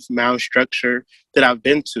impressive mound structure that I've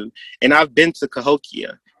been to. And I've been to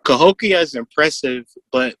Cahokia. Cahokia is impressive,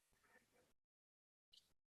 but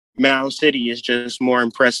Mound City is just more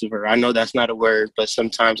impressive. I know that's not a word, but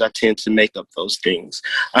sometimes I tend to make up those things.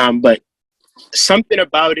 But something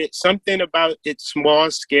about its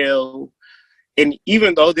small scale, and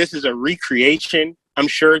even though this is a recreation, I'm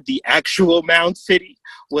sure the actual Mound City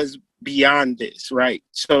was beyond this, right?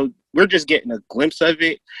 So we're just getting a glimpse of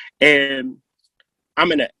it, and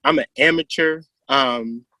I'm an amateur,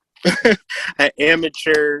 an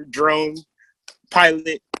amateur drone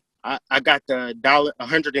pilot. I got the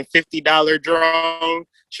 $150 drone.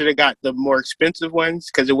 Should have got the more expensive ones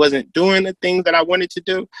because it wasn't doing the thing that I wanted to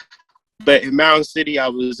do. But in Mound City, I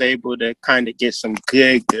was able to kind of get some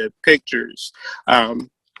good pictures.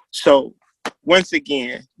 So once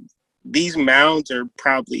again, these mounds are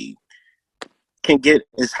probably can get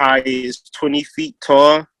as high as 20 feet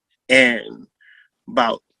tall and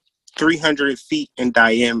about 300 feet in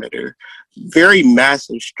diameter. very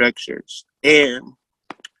massive structures. And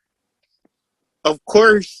of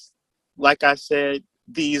course, like I said,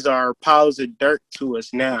 these are piles of dirt to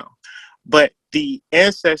us now. But the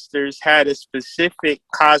ancestors had a specific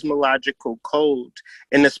cosmological code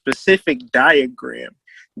and a specific diagram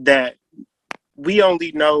that we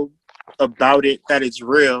only know about it, that it's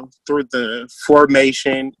real, through the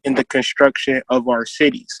formation and the construction of our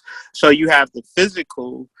cities. So you have the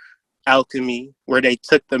physical alchemy where they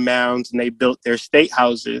took the mounds and they built their state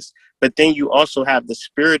houses, but then you also have the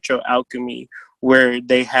spiritual alchemy where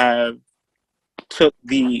they have took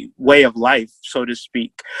the way of life, so to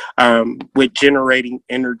speak, with generating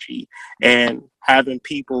energy and having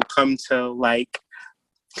people come to like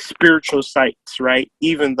spiritual sites, right?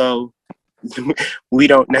 Even though we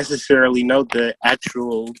don't necessarily know the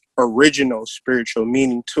actual original spiritual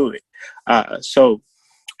meaning to it. So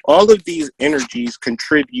all of these energies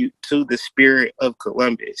contribute to the spirit of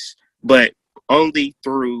Columbus, but only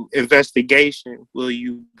through investigation will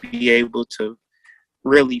you be able to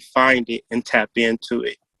really find it and tap into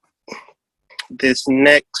it. This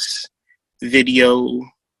next video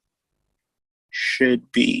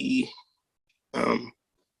should be,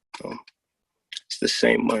 it's the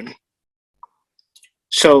same one.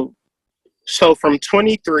 So from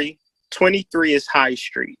 23 is High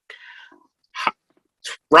Street.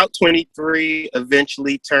 Route 23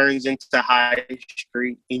 eventually turns into High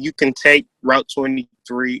Street, and you can take Route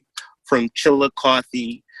 23 from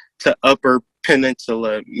Chillicothe to Upper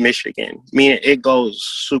Peninsula, Michigan, meaning it goes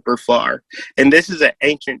super far. And this is an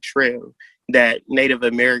ancient trail that Native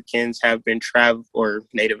Americans,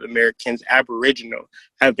 Aboriginal,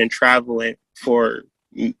 have been traveling for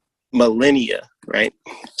millennia, right?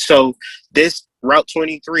 So this Route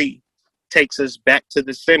 23 takes us back to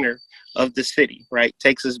the center of the city, right?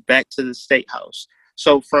 Takes us back to the State House.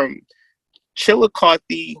 So from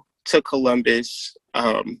Chillicothe to Columbus,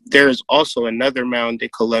 there's also another mound in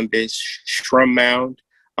Columbus, Strum Mound.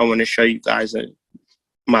 I want to show you guys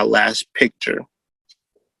my last picture.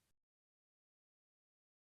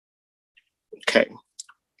 Okay.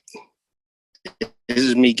 This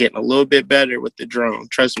is me getting a little bit better with the drone.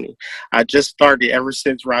 Trust me. I just started ever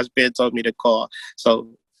since Ross Ben told me to call. So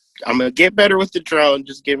I'm going to get better with the drone.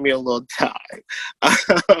 Just give me a little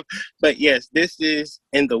time. But yes, this is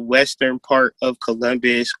in the western part of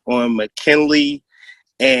Columbus on McKinley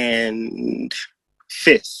and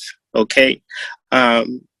 5th. Okay.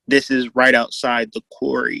 This is right outside the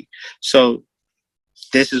quarry. So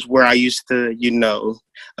this is where I used to,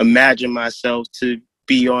 imagine myself to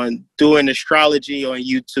be on doing astrology on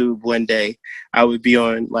YouTube one day. I would be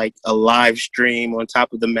on like a live stream on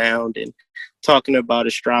top of the mound and talking about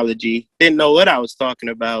astrology. Didn't know what I was talking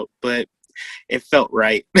about, but it felt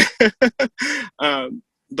right.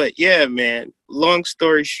 But yeah, man, long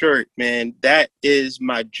story short, man, that is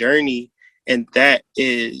my journey. And that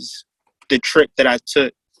is the trip that I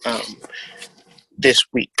took this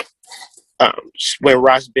week when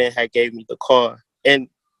Ross Ben had gave me the call. And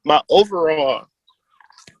my overall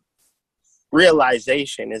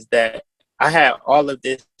realization is that I had all of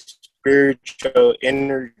this spiritual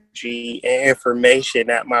energy and information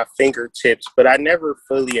at my fingertips, but I never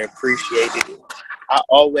fully appreciated it. I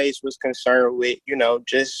always was concerned with,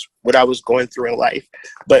 just what I was going through in life.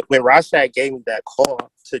 But when Rashad gave me that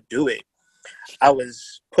call to do it, I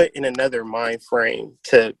was put in another mind frame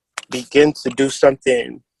to begin to do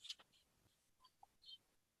something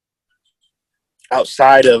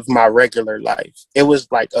outside of my regular life. It was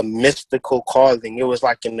like a mystical calling. It was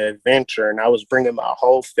like an adventure, and I was bringing my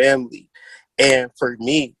whole family. And for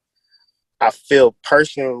me, I feel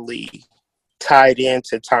personally tied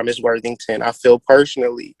into Thomas Worthington. I feel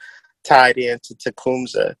personally tied into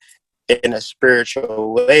Tecumseh in a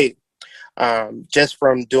spiritual way. Just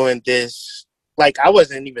from doing this, like I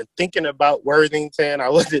wasn't even thinking about Worthington. I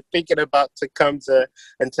wasn't thinking about Tecumseh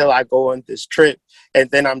until I go on this trip. And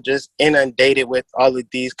then I'm just inundated with all of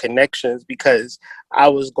these connections because I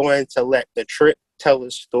was going to let the trip tell a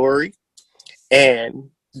story. And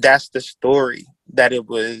that's the story that it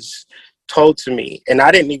was told to me. And I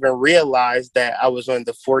didn't even realize that I was on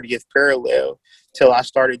the 40th parallel till I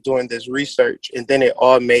started doing this research. And then it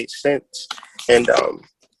all made sense. And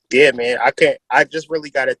yeah, man, I just really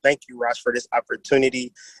got to thank you, Ross, for this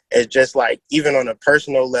opportunity. It's just like, even on a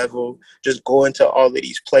personal level, just going to all of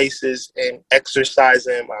these places and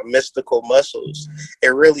exercising my mystical muscles. It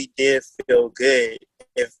really did feel good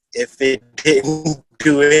if it didn't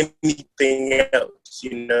do anything else,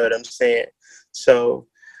 you know what I'm saying? So,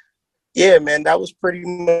 yeah, man, that was pretty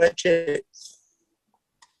much it.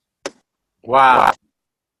 Wow.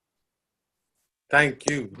 Thank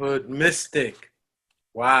you, Hood Mystic.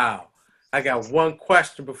 Wow. I got one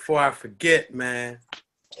question before I forget, man.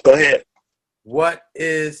 Go ahead. What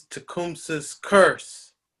is Tecumseh's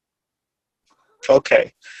curse?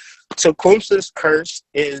 Okay. Tecumseh's curse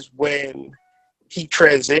is when he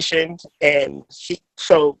transitioned, and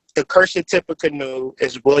so the curse of Tippecanoe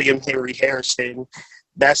is William Henry Harrison.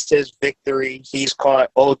 That's his victory. He's called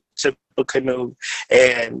Old Tippecanoe,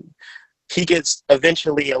 and he gets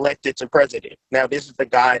eventually elected to president. Now, this is the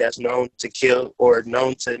guy that's known to kill, or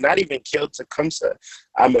known to not even kill Tecumseh.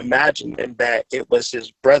 I'm imagining that it was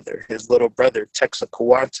his brother, his little brother,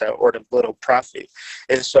 Texarkawanta, or the Little Prophet.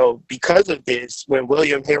 And so because of this, when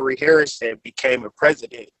William Henry Harrison became a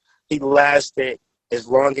president, he lasted as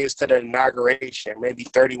long as to the inauguration, maybe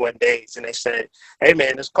 31 days. And they said, hey,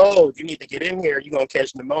 man, it's cold. You need to get in here. You're going to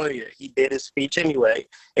catch pneumonia. He did his speech anyway.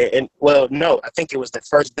 And, well, no, I think it was the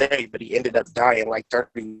first day, but he ended up dying like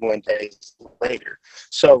 31 days later.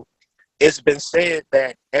 So it's been said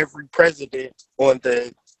that every president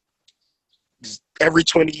every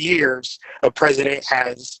 20 years, a president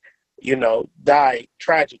has, died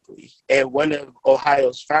tragically. And one of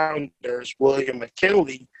Ohio's founders, William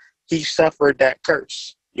McKinley, he suffered that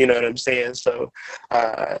curse. You know what I'm saying? So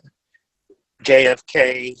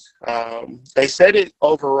JFK, they said it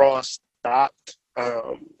overall stopped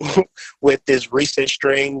with this recent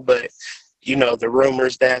string, but the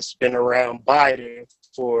rumors that's been around Biden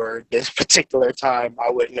for this particular time, I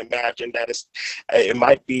wouldn't imagine that it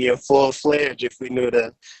might be in full-fledged if we knew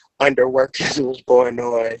the underworkings was going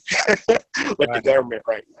on with the government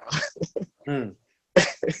right now.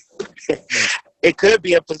 It could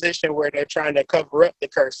be a position where they're trying to cover up the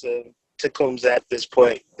curse of Tecumseh at this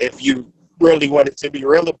point, if you really wanted to be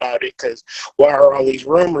real about it, because why are all these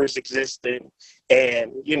rumors existing?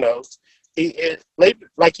 And,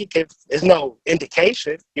 there's no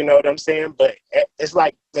indication, you know what I'm saying? But it's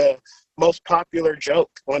like the most popular joke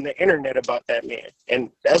on the internet about that man. And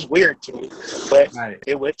that's weird to me. But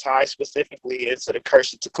It would tie specifically into the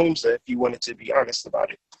curse of Tecumseh if you wanted to be honest about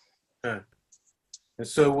it. Huh. And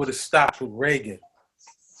so it would have stopped with Reagan.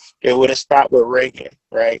 It would have stopped with Reagan,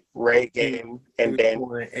 right? Reagan, and then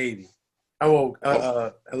born in 80.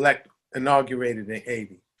 Inaugurated in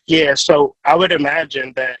 80. Yeah, so I would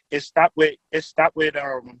imagine that it stopped with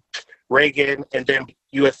Reagan, and then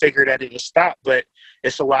you would figure that it would stop. But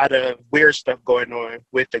it's a lot of weird stuff going on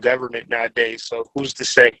with the government nowadays. So who's to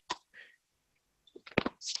say?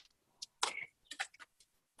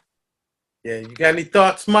 Yeah, you got any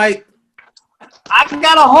thoughts, Mike? I've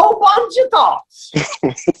got a whole bunch of thoughts,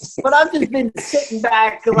 but I've just been sitting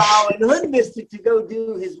back allowing Hood Mystic to go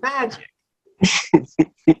do his magic.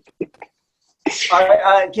 All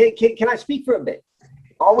right, can I speak for a bit?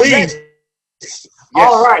 Please. Yes.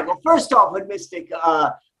 All right. Well, first off, Hood Mystic,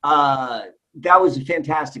 that was a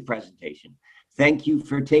fantastic presentation. Thank you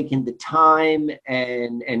for taking the time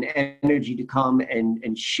and energy to come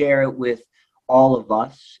and share it with all of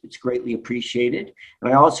us. It's greatly appreciated.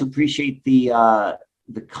 And I also appreciate the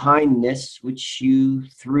kindness which you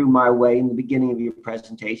threw my way in the beginning of your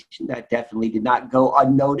presentation. That definitely did not go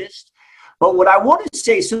unnoticed. But what I want to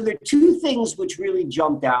say, so there are two things which really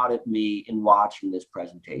jumped out at me in watching this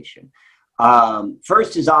presentation.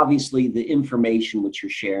 First is obviously the information which you're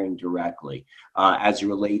sharing directly as it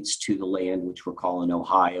relates to the land which we're calling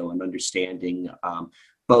Ohio, and understanding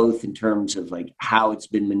both in terms of like how it's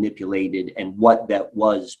been manipulated and what that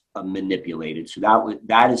was manipulated. So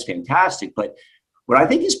that is fantastic. But what I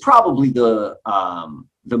think is probably the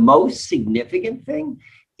most significant thing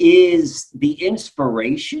is the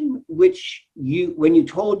inspiration which when you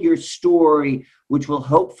told your story, which will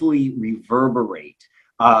hopefully reverberate,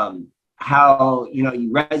 how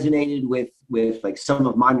you resonated with like some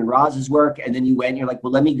of mine and Roz's work, and then you're like,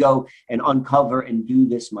 well, let me go and uncover and do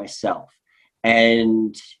this myself.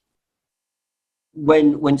 And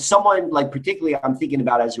when someone, like particularly I'm thinking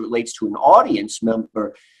about as it relates to an audience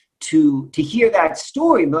member, to hear that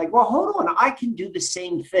story and be like, well, hold on, I can do the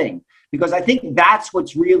same thing. Because I think that's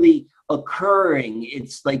what's really occurring.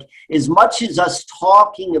 It's like, as much as us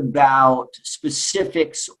talking about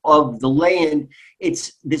specifics of the land,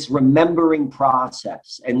 it's this remembering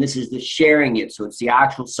process. And this is the sharing it. So it's the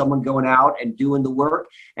actual someone going out and doing the work,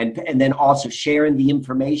 and then also sharing the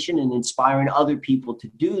information and inspiring other people to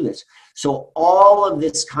do this. So all of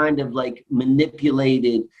this kind of like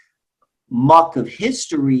manipulated muck of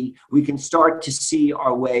history, we can start to see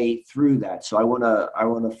our way through that. So I want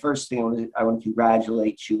to first thing, I want to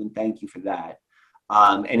congratulate you and thank you for that.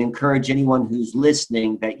 And encourage anyone who's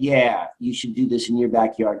listening that, yeah, you should do this in your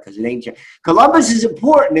backyard, because it ain't. Columbus is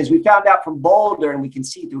important, as we found out from Boulder, and we can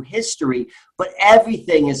see through history, but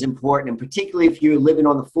everything is important, and particularly if you're living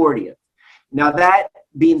on the 40th. Now that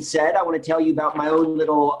being said, I want to tell you about my own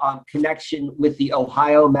little connection with the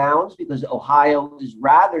Ohio Mounds, because Ohio is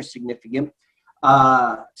rather significant.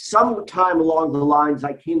 Sometime along the lines,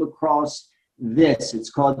 I came across this. It's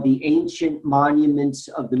called the Ancient Monuments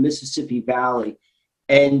of the Mississippi Valley.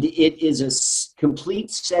 And it is a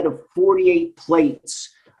complete set of 48 plates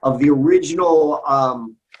of the original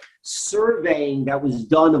surveying that was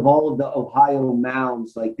done of all of the Ohio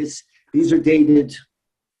mounds. Like this, these are dated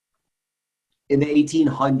in the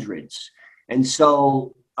 1800s. And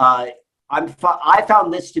so I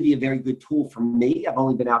found this to be a very good tool for me. I've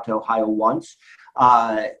only been out to Ohio once.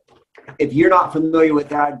 If you're not familiar with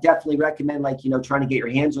that, I definitely recommend, like, trying to get your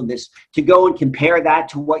hands on this, to go and compare that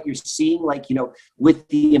to what you're seeing, like, with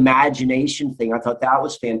the imagination thing. I thought that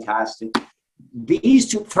was fantastic. These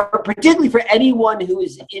two, particularly for anyone who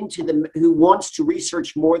is who wants to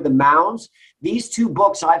research more the mounds, these two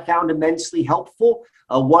books I found immensely helpful.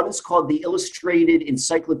 One is called The Illustrated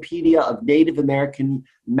Encyclopedia of Native American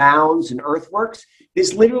Mounds and Earthworks.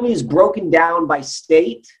 This literally is broken down by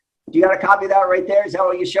state. Do you got a copy of that right there? Is that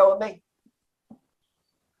what you're showing me?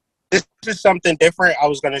 This is something different I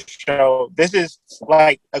was going to show. This is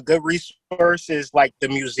like a good resource is like the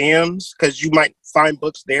museums, because you might find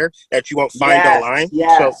books there that you won't find online.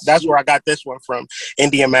 Yes. So that's where I got this one from,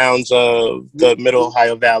 Indian Mounds of the Middle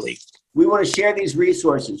Ohio Valley. We want to share these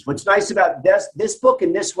resources. What's nice about this book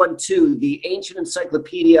and this one too, the Ancient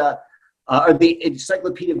Encyclopedia, or the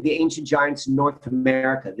Encyclopedia of the Ancient Giants in North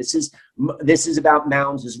America. This is about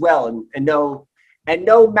mounds as well, and no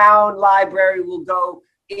mound library will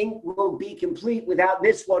be complete without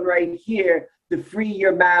this one right here. The Free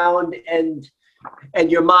Your Mound and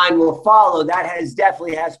Your Mind Will Follow. That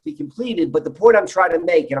definitely has to be completed. But the point I'm trying to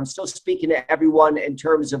make, and I'm still speaking to everyone in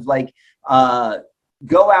terms of like,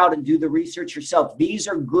 go out and do the research yourself. These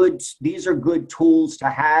are good tools to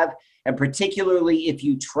have. And particularly if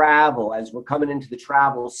you travel, as we're coming into the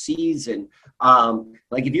travel season,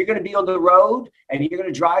 like if you're going to be on the road and you're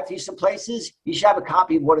going to drive through some places, you should have a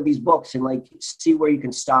copy of one of these books and like see where you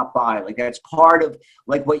can stop by. Like that's part of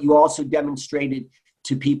like what you also demonstrated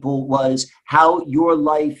to people was how your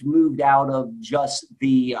life moved out of just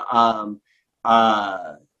the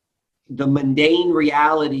mundane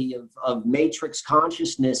reality of matrix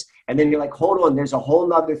consciousness. And then you're like, hold on, there's a whole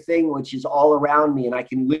nother thing which is all around me and I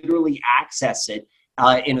can literally access it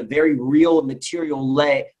in a very real material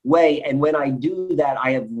way. And when I do that,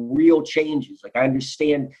 I have real changes. Like I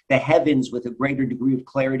understand the heavens with a greater degree of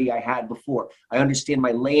clarity I had before. I understand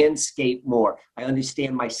my landscape more. I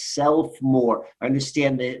understand myself more. I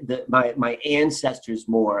understand my ancestors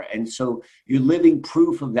more. And so you're living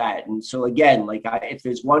proof of that. And so again, like if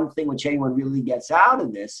there's one thing which anyone really gets out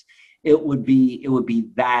of this, it would be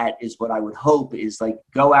that is what I would hope is like,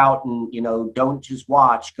 go out and, don't just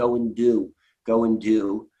watch, go and do.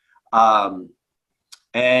 One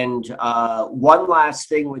last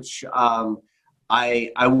thing which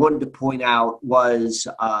I wanted to point out was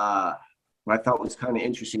what I thought was kind of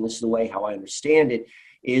interesting. This is the way how I understand it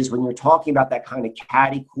is when you're talking about that kind of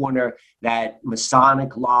catty corner, that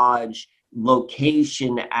Masonic Lodge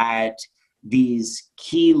location at these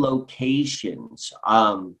key locations.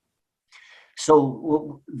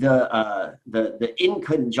 So the in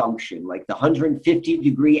conjunction, like the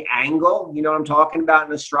 150-degree angle, you know what I'm talking about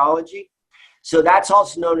in astrology? So that's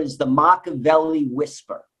also known as the Machiavelli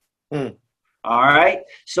whisper. All right.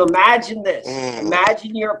 So imagine this.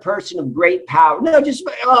 Imagine you're a person of great power. No,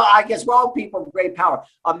 I guess we're all people of great power.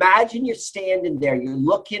 Imagine you're standing there. You're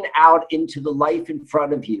looking out into the life in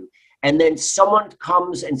front of you. And then someone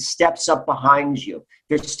comes and steps up behind you.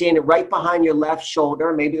 They're standing right behind your left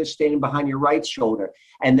shoulder. Maybe they're standing behind your right shoulder.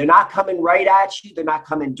 And they're not coming right at you. They're not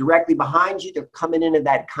coming directly behind you. They're coming into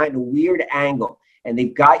that kind of weird angle. And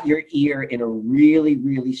they've got your ear in a really,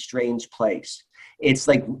 really strange place. It's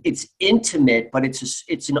like, it's intimate, but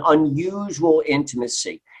it's an unusual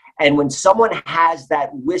intimacy. And when someone has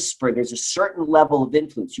that whisper, there's a certain level of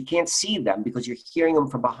influence. You can't see them because you're hearing them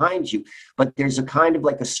from behind you, but there's a kind of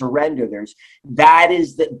like a surrender. That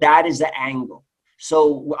is the angle.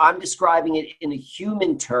 So I'm describing it in a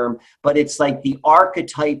human term, but it's like the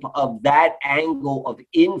archetype of that angle of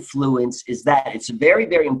influence is that it's a very,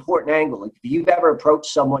 very important angle. Like if you've ever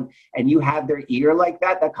approached someone and you have their ear like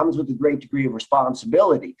that, that comes with a great degree of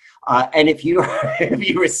responsibility. And if you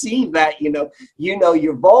receive that,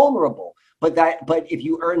 you're vulnerable. But if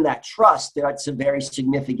you earn that trust, that's a very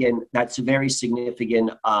significant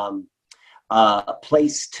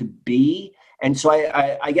place to be. And so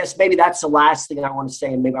I guess maybe that's the last thing I want to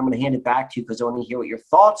say, and maybe I'm going to hand it back to you because I want to hear what your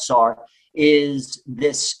thoughts are, is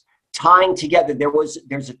this tying together.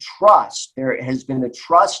 There's a trust. There has been a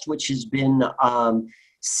trust which has been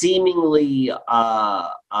seemingly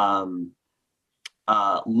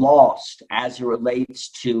lost as it relates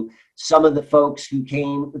to some of the folks who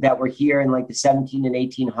came that were here in like the 17 and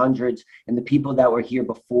 1800s and the people that were here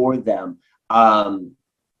before them.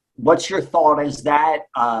 What's your thought as that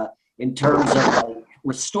in terms of like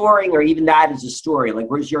restoring, or even that as a story? Like,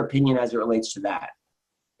 where's your opinion as it relates to that?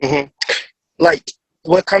 Mm-hmm. Like,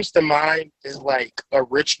 what comes to mind is like a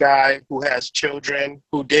rich guy who has children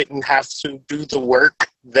who didn't have to do the work.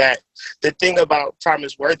 That the thing about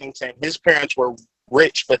Thomas Worthington, his parents were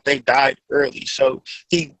rich, but they died early, so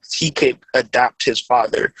he could adopt his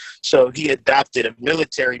father. So he adopted a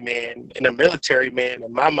military man, and a military man,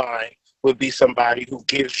 in my mind, would be somebody who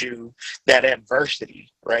gives you that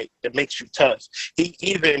adversity, right? That makes you tough. He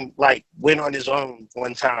even like went on his own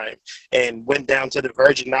one time and went down to the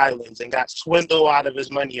Virgin Islands and got swindled out of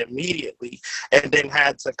his money immediately, and then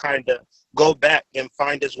had to kind of go back and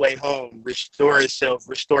find his way home, restore himself,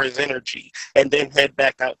 restore his energy, and then head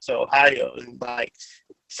back out to Ohio. And like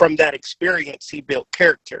from that experience, he built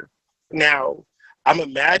character. Now, I'm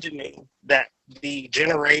imagining that the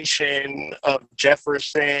generation of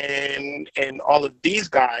Jefferson and all of these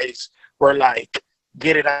guys were like,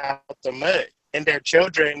 get it out the mud. And their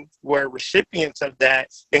children were recipients of that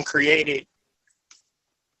and created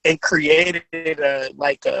a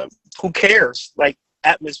who cares, like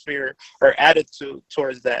atmosphere or attitude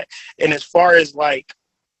towards that. And as far as like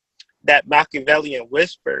that Machiavellian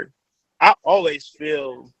whisper, I always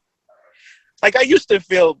feel like I used to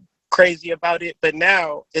feel crazy about it, but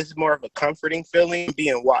now it's more of a comforting feeling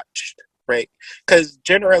being watched, right? Because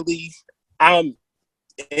generally I'm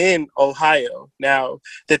in Ohio. Now,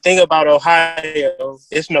 the thing about Ohio,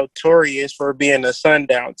 it's notorious for being a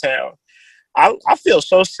sundown town. I feel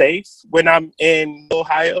so safe when I'm in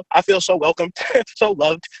Ohio. I feel so welcomed, so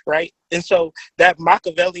loved, right? And so that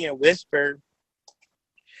Machiavellian whisper,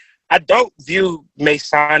 I don't view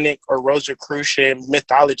Masonic or Rosicrucian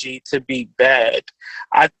mythology to be bad.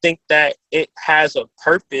 I think that it has a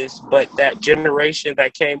purpose, but that generation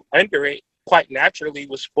that came under it quite naturally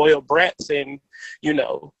was spoiled brats and, you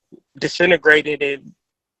know, disintegrated. And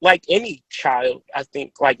like any child, I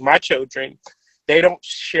think, like my children, they don't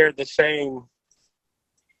share the same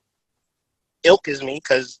ilk as me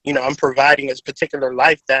because, you know, I'm providing this particular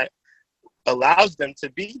life that allows them to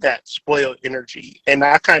be that spoiled energy. And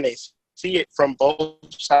I kind of see it from both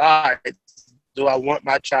sides. Do I want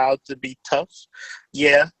my child to be tough?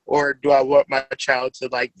 Yeah. Or do I want my child to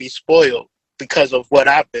like be spoiled because of what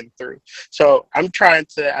I've been through? So I'm trying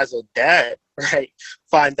to, as a dad, right,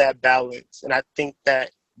 find that balance. And I think that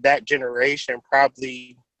that generation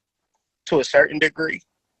probably, to a certain degree,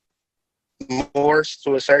 more,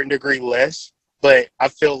 to a certain degree, less. But I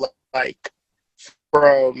feel like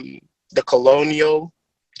from the colonial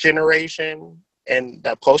generation and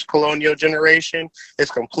the post-colonial generation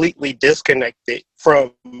is completely disconnected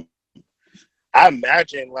from, I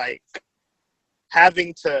imagine, like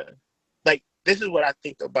having to, like, this is what I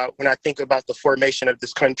think about when I think about the formation of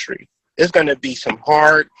this country. It's going to be some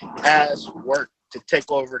hard ass work to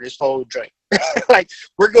take over this whole joint. Like,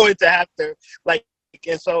 we're going to have to, like,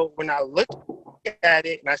 and so when I look at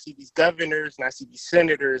it and I see these governors and I see these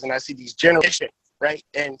senators and I see these generations, right?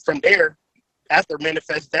 And from there, after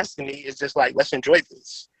Manifest Destiny, it's just like, let's enjoy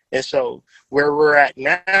this. And so where we're at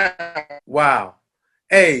now. Wow.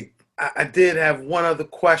 Hey, I did have one other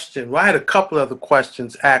question. Well, I had a couple other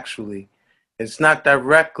questions, actually. It's not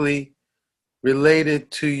directly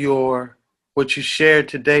related to what you shared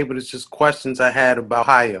today, but it's just questions I had about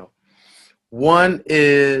Ohio. One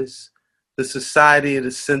is the Society of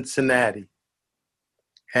the Cincinnati.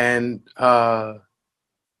 And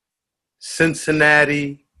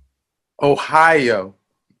Cincinnati, Ohio,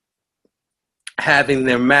 having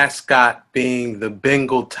their mascot being the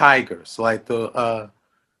Bengal Tigers, like the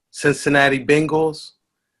Cincinnati Bengals,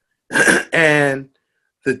 and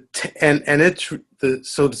the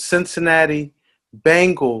Cincinnati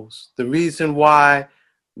Bengals. The reason why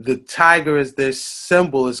the tiger is their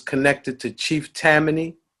symbol is connected to Chief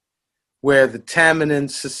Tammany, where the Tammany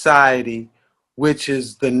Society, which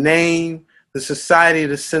is the name the Society of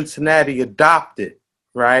the Cincinnati adopted,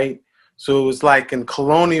 right? So it was like in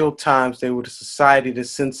colonial times, they were the Society of the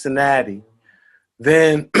Cincinnati.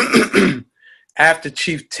 Then after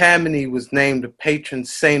Chief Tammany was named the patron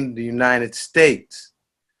saint of the United States,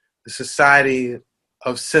 the Society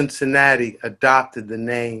of Cincinnati adopted the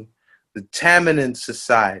name the Tammany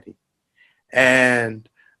Society. And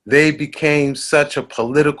they became such a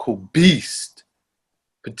political beast,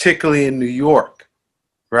 particularly in New York,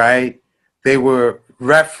 right? They were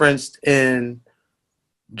referenced in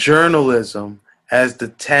journalism as the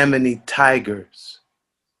Tammany Tigers,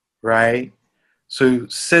 right? So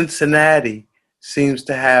Cincinnati seems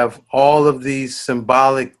to have all of these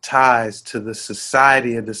symbolic ties to the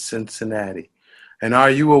Society of the Cincinnati. And are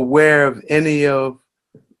you aware of any of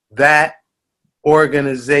that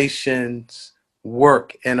organization's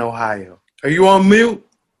work in Ohio? Are you on mute?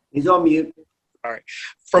 He's on mute. All right.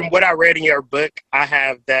 From what I read in your book, I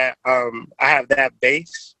have that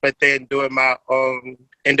base, but then doing my own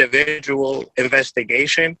individual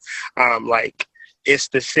investigation, like it's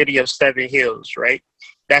the city of Seven Hills, right?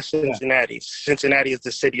 That's Cincinnati. Yeah. Cincinnati is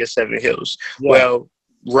the city of Seven Hills. Yeah. Well,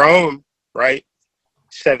 Rome, right?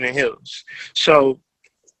 Seven Hills. So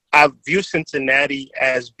I view Cincinnati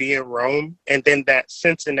as being Rome, and then that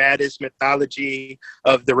Cincinnati's mythology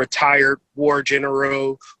of the retired war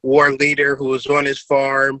general, war leader who was on his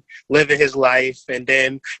farm, living his life, and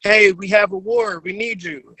then, hey, we have a war, we need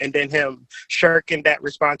you. And then him shirking that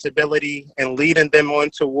responsibility and leading them on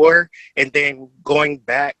to war, and then going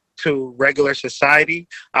back to regular society.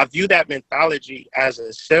 I view that mythology as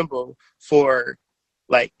a symbol for,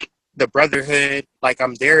 like, the brotherhood, like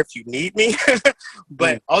I'm there if you need me,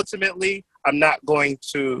 but ultimately I'm not going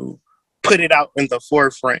to put it out in the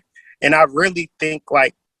forefront. And I really think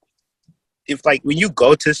like, if like when you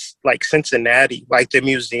go to like Cincinnati, like the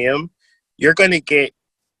museum, you're going to get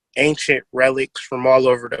ancient relics from all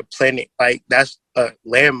over the planet. Like that's a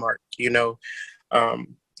landmark, you know.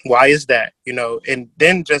 Why is that, you know? And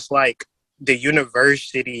then just like the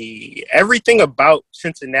university, everything about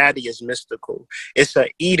Cincinnati is mystical. It's a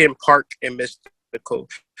Eden Park in mystical.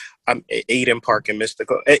 Eden Park in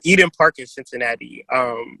mystical. Eden Park in Cincinnati.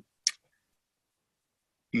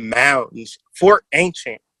 Mountains. Fort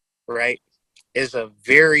Ancient, right, is a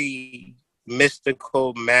very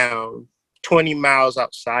mystical mound 20 miles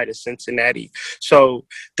outside of Cincinnati. So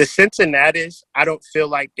the Cincinnatis, I don't feel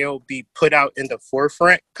like they'll be put out in the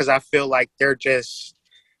forefront because I feel like they're just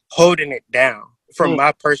holding it down from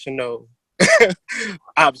my personal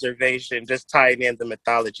observation, just tying in the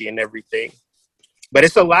mythology and everything. But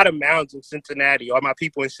it's a lot of mounds in Cincinnati. All my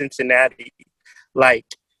people in Cincinnati, like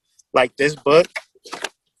this book,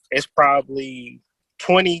 it's probably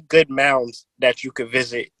 20 good mounds that you could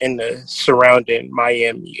visit in the surrounding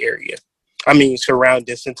Miami area. I mean,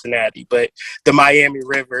 surrounding Cincinnati, but the Miami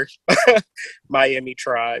River, Miami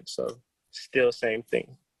tribe, so still same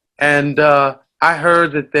thing. And I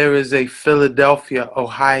heard that there is a Philadelphia,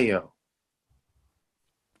 Ohio.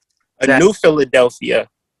 New Philadelphia.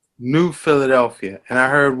 New Philadelphia. And I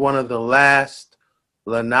heard one of the last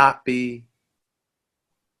Lenape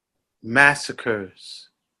massacres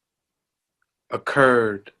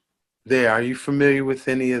occurred there. Are you familiar with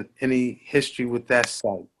any history with that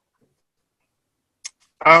site?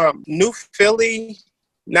 New Philly,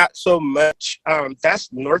 not so much. That's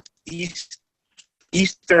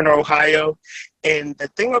Eastern Ohio. And the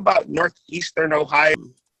thing about Northeastern Ohio,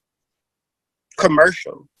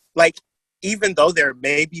 commercial, like even though there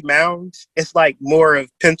may be mounds, it's like more of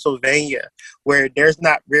Pennsylvania where there's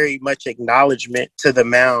not very much acknowledgement to the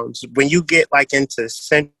mounds. When you get like into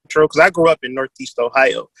central, because I grew up in Northeast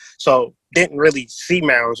Ohio, so didn't really see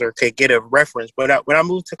mounds or could get a reference. But when I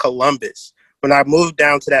moved to Columbus, when I moved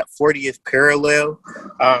down to that 40th parallel,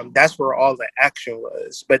 that's where all the action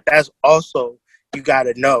was. But that's also, you got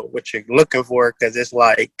to know what you're looking for, because it's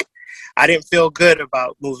like, I didn't feel good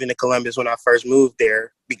about moving to Columbus when I first moved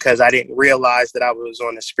there because I didn't realize that I was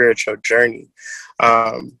on a spiritual journey.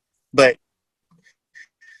 But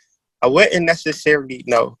I wouldn't necessarily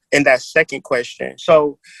know in that second question.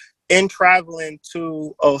 So in traveling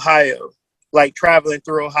to Ohio, like traveling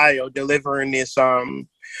through Ohio, delivering this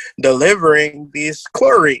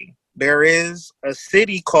chlorine, there is a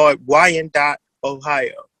city called Wyandotte,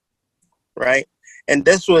 Ohio, right? And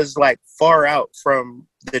this was like far out from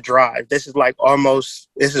the drive. This is like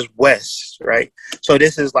this is west, right? So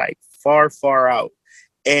this is like far, far out.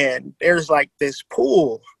 And there's like this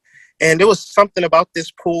pool. And there was something about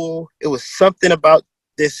this pool. It was something about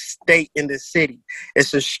this state in the city.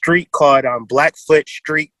 It's a street called Blackfoot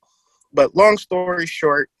Street. But long story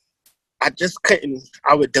short, I just couldn't.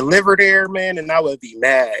 I would deliver there, man, and I would be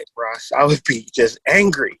mad, Ross. I would be just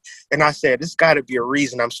angry. And I said, there's got to be a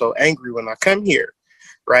reason I'm so angry when I come here,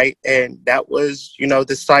 right? And that was,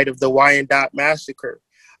 the site of the Wyandotte Massacre.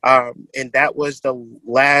 And that was the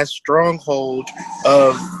last stronghold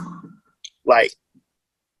of, like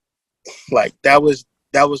that was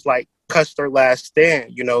like Custer last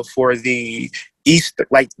stand, for the East.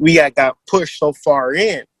 Like, we had got pushed so far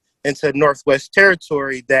into Northwest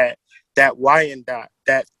Territory that Wyandotte,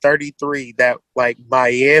 that 33, that like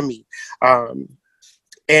Miami,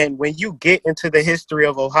 And when you get into the history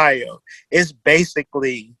of Ohio, it's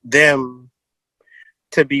basically them,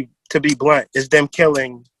 to be blunt, is them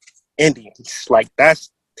killing Indians. Like that's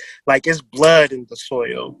like it's blood in the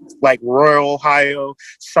soil. Like Royal Ohio,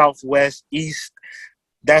 Southwest, East,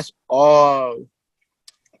 that's all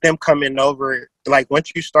them coming over. Like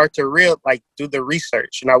once you start to do the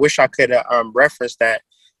research, and I wish I could reference that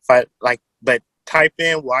if I but type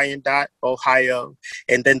in Wyandotte, Ohio,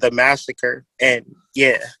 and then the massacre, and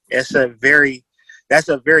yeah, that's a very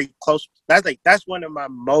close. That's one of my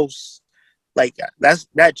most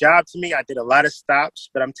that job to me. I did a lot of stops,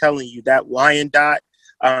 but I'm telling you that Wyandotte,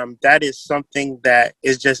 that is something that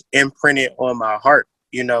is just imprinted on my heart.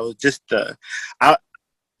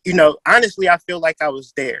 Honestly, I feel like I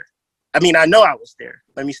was there. I mean, I know I was there.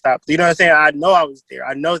 Let me stop. You know what I'm saying? I know I was there.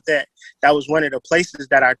 I know that was one of the places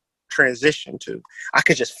that I transitioned to. I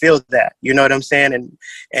could just feel that. You know what I'm saying?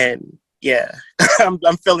 And yeah,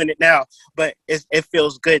 I'm feeling it now. But it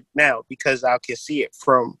feels good now because I can see it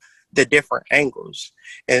from the different angles.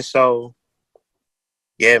 And so,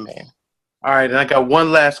 yeah, man. All right, and I got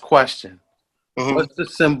one last question. Mm-hmm. What's the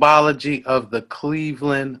symbology of the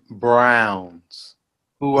Cleveland Browns?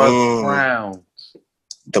 Who are the Browns?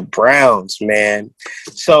 The Browns, man.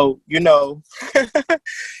 So,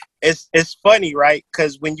 it's funny, right?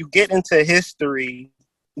 Because when you get into history,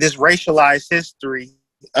 this racialized history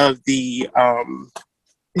of the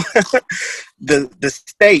the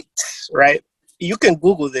states, right? You can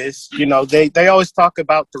Google this. They always talk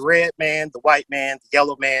about the red man, the white man, the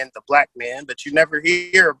yellow man, the black man, but you never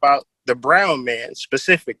hear about the brown man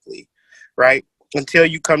specifically, right? Until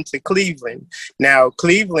you come to Cleveland. Now,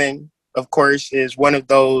 Cleveland, of course, is one of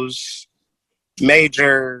those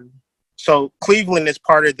major. So Cleveland is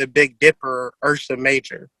part of the Big Dipper, Ursa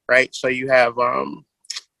Major, right? So you have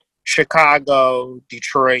Chicago,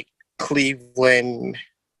 Detroit, Cleveland,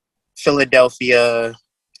 Philadelphia.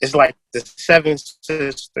 It's like the Seven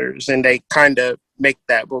Sisters, and they kind of make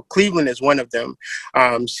that. Well, Cleveland is one of them,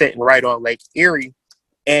 sitting right on Lake Erie.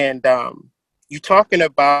 And you're talking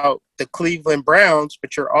about the Cleveland Browns,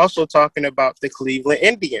 but you're also talking about the Cleveland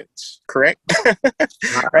Indians, correct?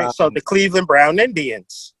 Right? So the Cleveland Brown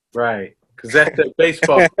Indians. Right, because that's the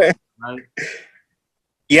baseball team, right?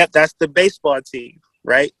 Yep, that's the baseball team,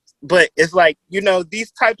 right? But it's like,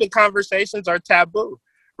 these types of conversations are taboo,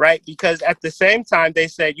 right? Because at the same time, they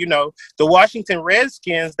said, the Washington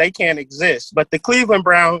Redskins, they can't exist. But the Cleveland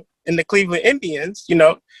Brown and the Cleveland Indians, they're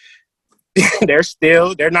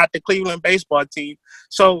not the Cleveland baseball team.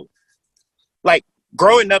 So, like,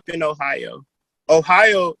 growing up in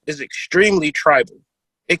Ohio is extremely tribal.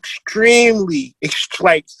 Extremely,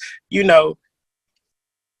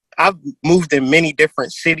 I've moved in many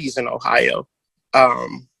different cities in Ohio.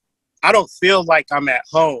 I don't feel like I'm at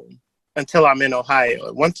home until I'm in Ohio.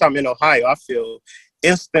 And once I'm in Ohio, I feel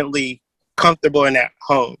instantly comfortable and at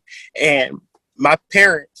home. And my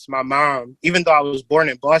parents, my mom, even though I was born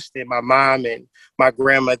in Boston, my mom and my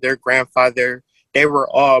grandmother, grandfather, they were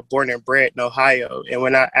all born and bred in Ohio. And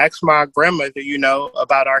when I asked my grandmother,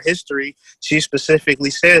 about our history, she specifically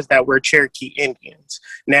says that we're Cherokee Indians.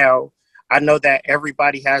 Now, I know that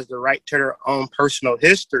everybody has the right to their own personal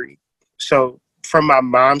history. So from my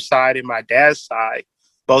mom's side and my dad's side,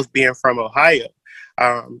 both being from Ohio,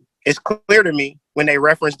 it's clear to me when they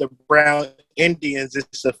reference the Brown Indians,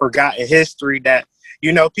 it's a forgotten history that,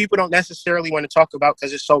 people don't necessarily want to talk about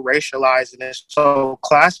because it's so racialized and it's so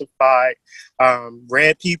classified.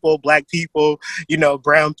 Red people, black people,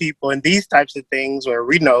 brown people, and these types of things where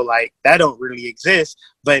we know like that don't really exist.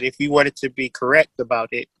 But if you wanted to be correct about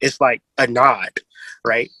it, it's like a nod,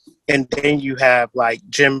 right? And then you have like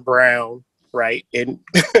Jim Brown, right? And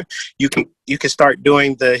you can start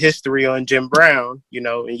doing the history on Jim Brown,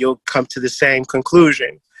 and you'll come to the same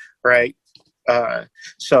conclusion, right?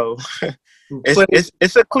 So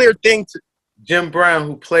it's a clear thing to Jim Brown,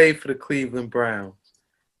 who played for the Cleveland Browns,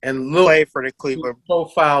 and play for the Cleveland.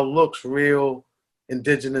 Profile looks real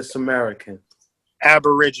indigenous American,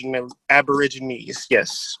 Aborigines,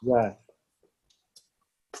 yes. Right.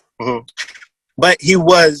 Mm-hmm. But he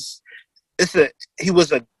was an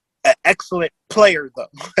excellent player, though.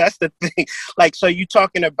 That's the thing. Like, so you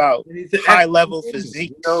talking about high level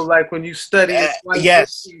physique? Like when you study,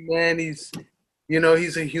 yes, man, he's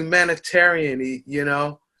a humanitarian.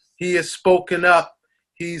 He has spoken up.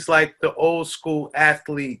 He's like the old school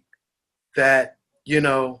athlete that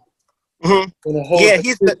mm-hmm. hold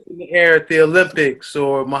he's in the air at the Olympics,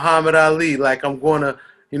 or Muhammad Ali. Like I'm going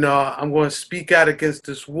to speak out against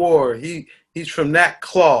this war. He's from that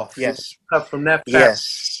cloth. Yes, cut from that fabric.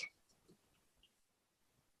 Yes.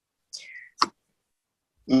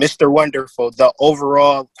 Mr. Wonderful, the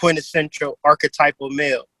overall quintessential archetypal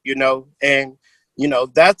male, you know, and, you know,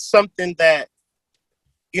 that's something that,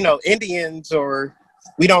 you know, Indians, or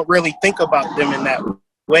we don't really think about them in that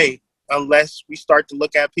way unless we start to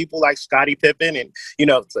look at people like Scottie Pippen, and, you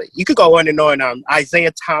know, like, you could go on and on.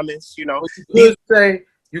 Isaiah Thomas, you know.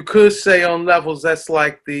 You could say on levels that's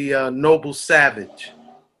like the noble savage,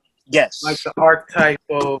 Yes. like the archetype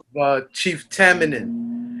of Chief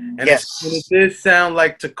Tamanin. And Yes. it did sound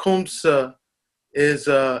like Tecumseh is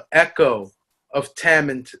a echo of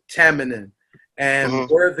Tamanin, and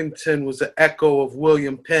Worthington was an echo of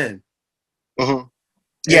William Penn.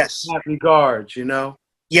 Yes. In that regards, you know.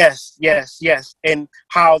 Yes. And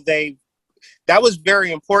how that was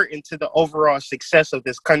very important to the overall success of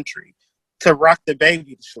this country, to rock the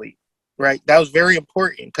baby to sleep, right? That was very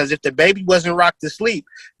important, because if the baby wasn't rocked to sleep,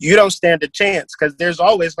 you don't stand a chance, because there's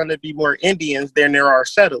always going to be more Indians than there are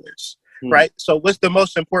settlers, right? So what's the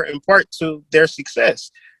most important part to their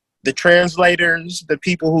success? The translators, the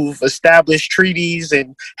people who've established treaties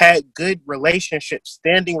and had good relationships,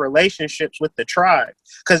 standing relationships with the tribe.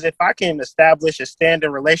 Because if I can establish a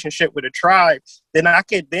standing relationship with a tribe, then I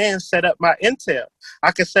could then set up my intel.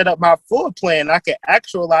 I could set up my full plan. I could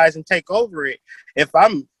actualize and take over it. If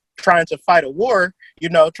I'm trying to fight a war, you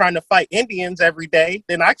know, trying to fight Indians every day,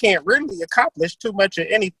 then I can't really accomplish too much of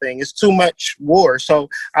anything. It's too much war. So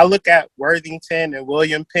I look at Worthington and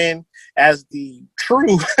William Penn as the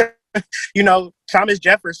true, you know, Thomas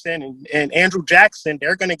Jefferson and Andrew Jackson,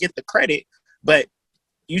 they're going to get the credit. But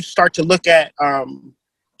you start to look at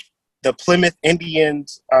the Plymouth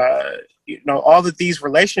Indians, you know, all of these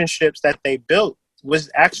relationships that they built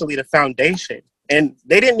was actually the foundation. And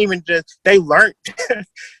they didn't even they learned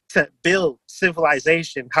to build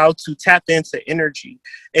civilization, how to tap into energy.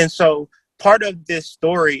 And so part of this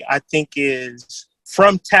story, I think, is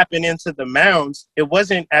from tapping into the mounds, it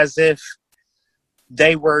wasn't as if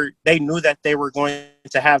they knew that they were going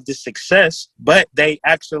to have this success, but they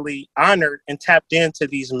actually honored and tapped into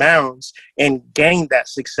these mounds and gained that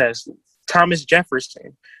success. Thomas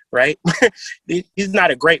Jefferson, right? He's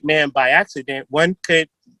not a great man by accident. One could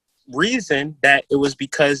reason that it was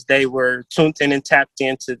because they were tuned in and tapped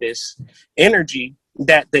into this energy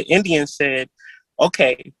that the Indians said,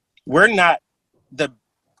 okay, we're not the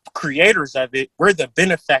creators of it, we're the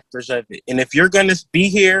benefactors of it. And if you're going to be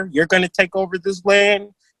here, you're going to take over this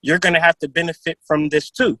land, you're going to have to benefit from this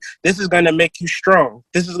too. This is going to make you strong.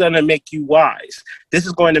 This is going to make you wise. This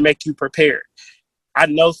is going to make you prepared. I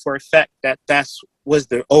know for a fact that was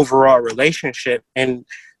the overall relationship and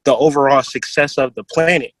the overall success of the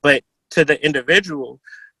planet. But to the individual,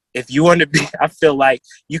 if you want to be, I feel like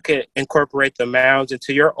you can incorporate the mounds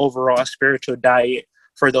into your overall spiritual diet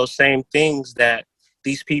for those same things that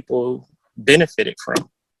these people benefited from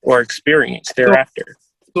or experienced thereafter.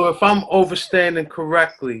 So if I'm understanding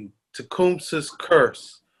correctly, Tecumseh's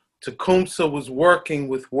curse, Tecumseh was working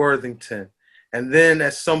with Worthington, and then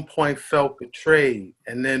at some point felt betrayed,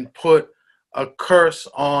 and then put a curse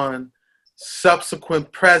on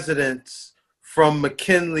subsequent presidents from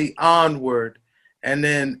McKinley onward, and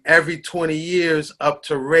then every 20 years up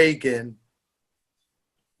to Reagan,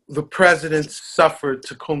 the presidents suffered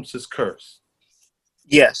Tecumseh's curse.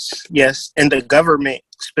 Yes. And the government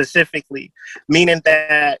specifically, meaning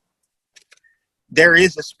that there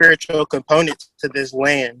is a spiritual component to this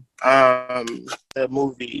land. The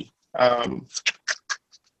movie, I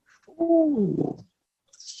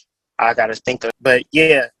gotta think of, but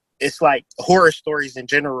yeah, it's like horror stories in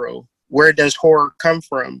general. Where does horror come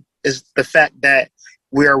from? Is the fact that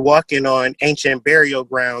we are walking on ancient burial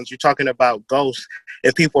grounds. You're talking about ghosts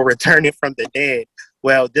and people returning from the dead.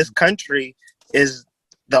 Well, this country is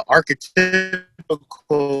the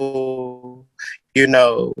archetypical, you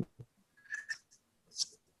know,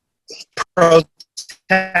 protagonist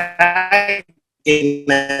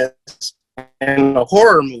in a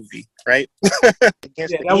horror movie, right?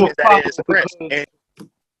 Against the demons that is oppressed.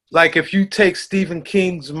 Like if you take Stephen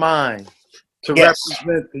King's mind to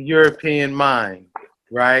represent the European mind,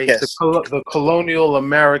 right? Yes. The colonial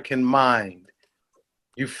American mind,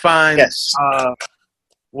 you find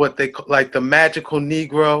what they call, like, the magical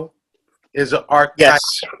Negro is an archetype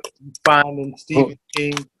you find in Stephen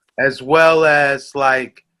King, as well as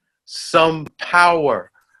like some power,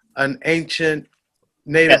 an ancient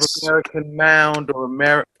Native American mound or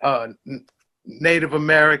Native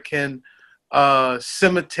American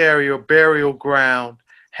cemetery or burial ground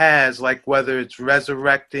has, like whether it's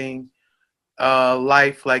resurrecting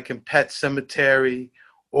life like in Pet Cemetery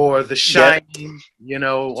or The Shining, you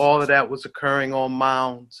know, all of that was occurring on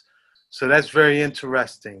mounds. So that's very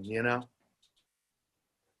interesting, you know.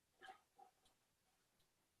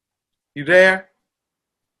 You there?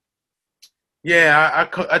 Yeah,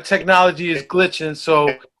 our technology is glitching. So,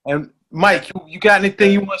 and Mike, you got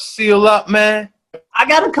anything you want to seal up, man? I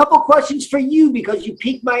got a couple questions for you because you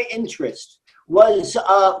piqued my interest. Was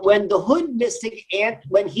when the Hood Mystic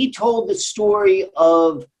when he told the story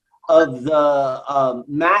of the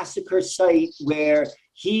massacre site where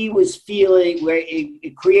he was feeling, where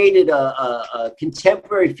it created a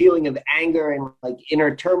contemporary feeling of anger and like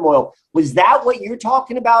inner turmoil. Was that what you're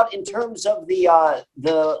talking about in terms of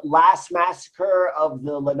the last massacre of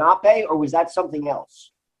the Lenape, or was that something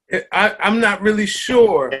else? I'm not really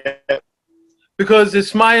sure, because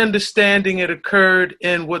it's my understanding it occurred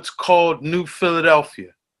in what's called New Philadelphia,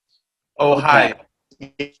 Ohio.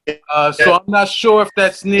 Okay. So I'm not sure if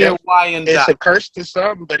that's near Wyandotte. It's a curse to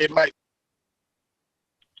some, but it might.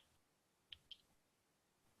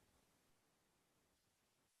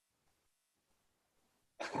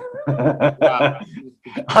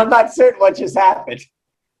 I'm not certain what just happened.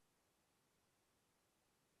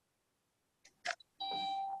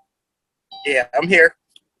 Yeah, I'm here.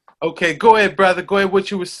 Okay, go ahead, brother. Go ahead, what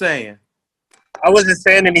you were saying. I wasn't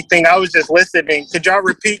saying anything. I was just listening. Could y'all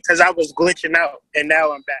repeat? Because I was glitching out, and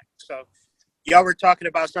now I'm back. So y'all were talking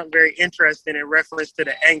about something very interesting in reference to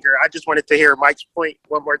the anger. I just wanted to hear Mike's point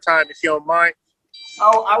one more time, if you don't mind.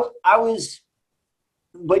 Oh, I was,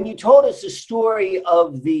 when you told us the story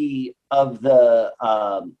of that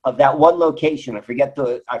one location. I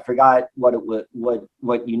forgot what it was,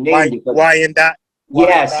 what you named it. Wyandotte.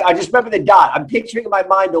 Yes, I just remember the dot. I'm picturing in my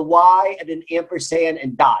mind a Y and an ampersand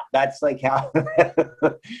and dot. That's like how.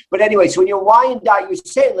 But anyway, so when you're Wyandotte, you're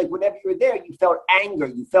saying like whenever you were there, you felt anger.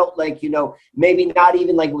 You felt like, maybe not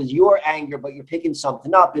even like it was your anger, but you're picking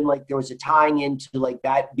something up, and like there was a tying into like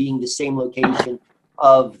that being the same location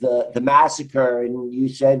of the massacre. And you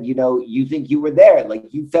said, you think you were there, like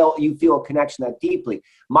you feel a connection that deeply.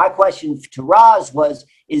 My question to Roz was,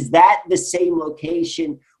 is that the same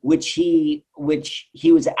location which he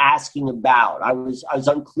was asking about? I was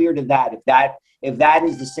unclear to that. If that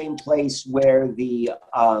is the same place where the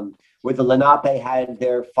Lenape had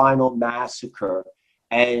their final massacre,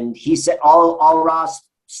 and he said all Ross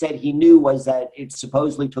said he knew was that it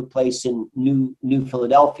supposedly took place in New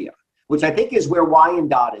Philadelphia, which I think is where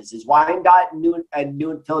Wyandotte is. Is Wyandotte and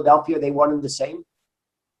New Philadelphia, are they one and the same?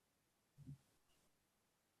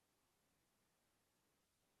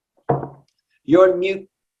 You're on mute.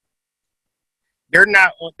 They're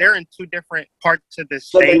not. They're in two different parts of the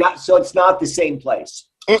state. So it's not the same place.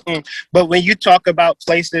 But when you talk about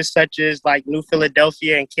places such as like New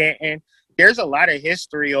Philadelphia and Canton, there's a lot of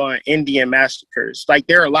history on Indian massacres. Like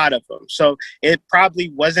there are a lot of them. So it probably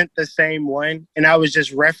wasn't the same one. And I was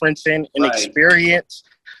just referencing an experience,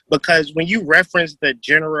 because when you reference the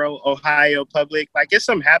general Ohio public, like it's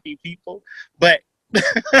some happy people, but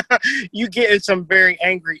you get some very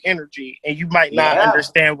angry energy, and you might not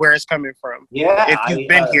understand where it's coming from. Yeah, if you've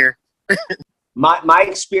been here. My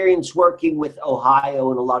experience working with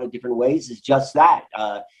Ohio in a lot of different ways is just that.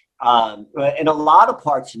 In a lot of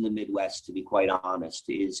parts in the Midwest, to be quite honest,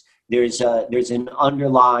 is there's an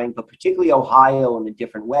underlying, but particularly Ohio in a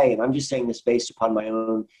different way. And I'm just saying this based upon my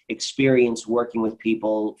own experience working with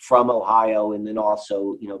people from Ohio, and then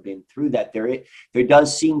also, been through that. There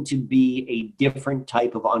does seem to be a different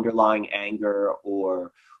type of underlying anger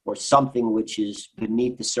or something which is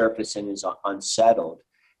beneath the surface and is unsettled.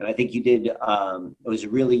 And I think you did. It was a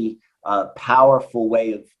really powerful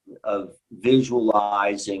way of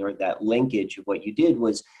visualizing, or that linkage of what you did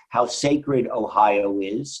was how sacred Ohio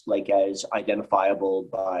is, like as identifiable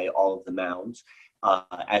by all of the mounds,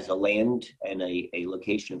 as a land and a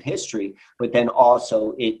location of history, but then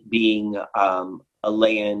also it being a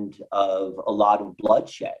land of a lot of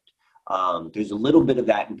bloodshed. There's a little bit of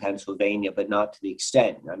that in Pennsylvania, but not to the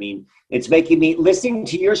extent. I mean, it's making me, listening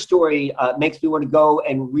to your story, makes me want to go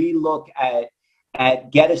and relook at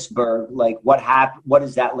Gettysburg, like what happened, what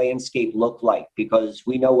does that landscape look like? Because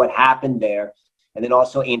we know what happened there. And then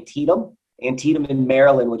also Antietam in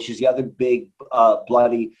Maryland, which is the other big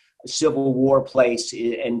bloody Civil War place,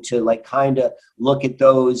 and to like kind of look at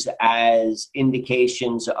those as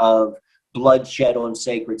indications of bloodshed on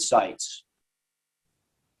sacred sites.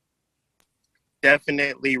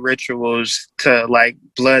 Definitely rituals to like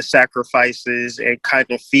blood sacrifices and kind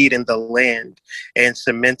of feeding the land and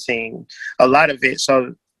cementing a lot of it.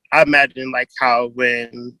 So I imagine like how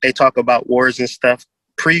when they talk about wars and stuff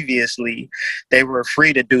previously, they were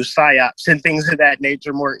free to do psyops and things of that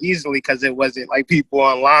nature more easily because it wasn't like people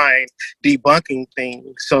online debunking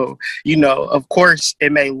things. So, of course,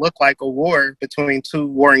 it may look like a war between two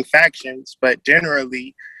warring factions, but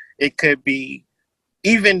generally it could be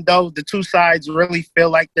even though the two sides really feel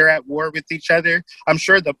like they're at war with each other, I'm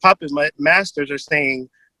sure the puppet masters are saying,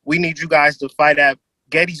 we need you guys to fight at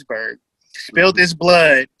Gettysburg, spill this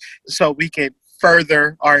blood so we can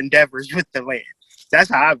further our endeavors with the land. That's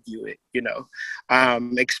how I view it,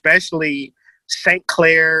 especially St.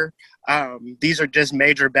 Clair. These are just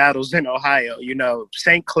major battles in Ohio,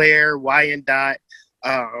 St. Clair, Wyandotte,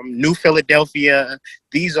 New Philadelphia.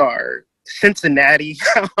 These are Cincinnati.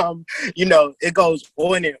 It goes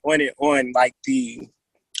on and on and on, like the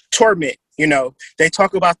torment. They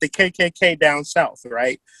talk about the KKK down south,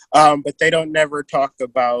 right? But they don't never talk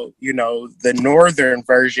about, the northern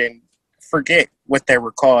version. Forget what they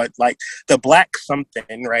were called, like the Black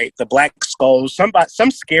something, right? The Black Skulls, some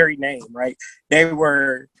scary name, right? They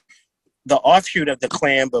were the offshoot of the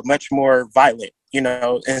Klan, but much more violent,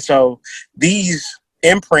 And so these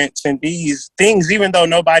imprints and these things, even though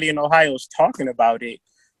nobody in Ohio is talking about it,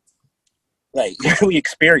 like we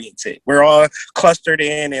experience it. We're all clustered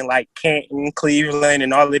in like Canton, Cleveland,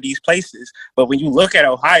 and all of these places. But when you look at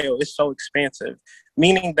Ohio, it's so expansive.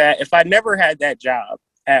 Meaning that if I never had that job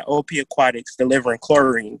at OP Aquatics delivering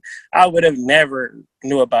chlorine, I would have never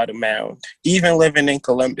knew about a mound. Even living in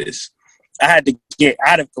Columbus, I had to get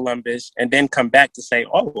out of Columbus and then come back to say,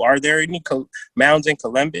 oh, are there any mounds in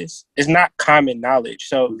Columbus? It's not common knowledge.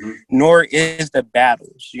 So nor is the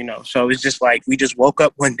battles, So it's just like we just woke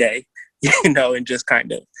up one day, and just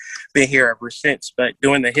kind of been here ever since. But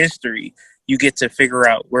doing the history, you get to figure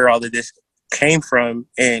out where all of this came from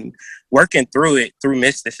and working through it through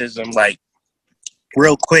mysticism. Like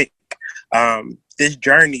real quick, this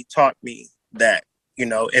journey taught me that,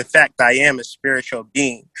 in fact, I am a spiritual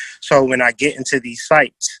being. So when I get into these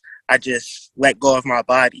sites, I just let go of my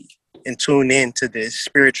body and tune in to this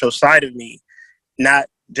spiritual side of me, not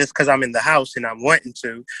just because I'm in the house and I'm wanting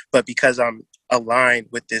to, but because I'm aligned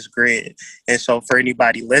with this grid. And so for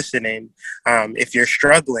anybody listening, if you're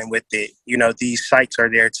struggling with it, these sites are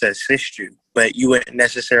there to assist you, but you wouldn't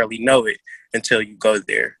necessarily know it until you go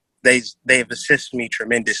there. They've assisted me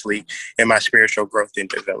tremendously in my spiritual growth and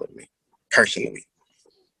development, personally.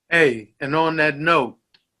 Hey, and on that note,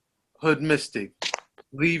 Hood Mystic,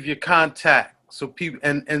 leave your contact so people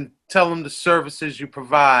and tell them the services you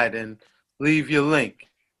provide and leave your link.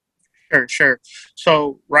 Sure.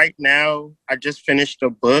 So right now, I just finished a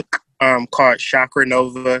book called Chakra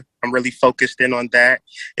Nova. I'm really focused in on that.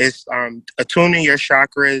 It's attuning your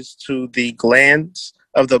chakras to the glands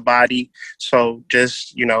of the body. So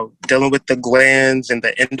just, dealing with the glands and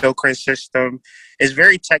the endocrine system. It's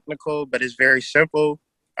very technical, but it's very simple.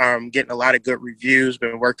 Getting a lot of good reviews,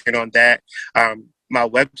 been working on that. My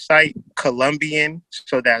website, Columbian,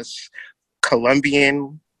 so that's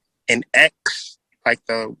Columbian and X, like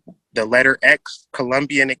the letter X,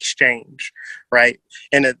 Columbian Exchange, right?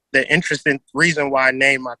 And the interesting reason why I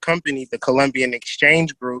named my company the Columbian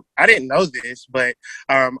Exchange Group, I didn't know this, but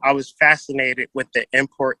I was fascinated with the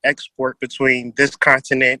import-export between this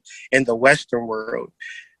continent and the Western world.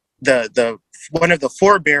 The one of the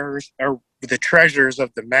forebearers are the treasures of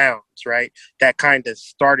the mounds, right? That kind of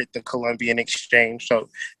started the Columbian Exchange. So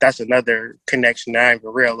that's another connection that I didn't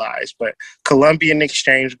even realized. But Columbian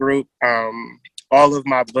Exchange Group, all of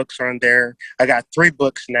my books are on there. I got 3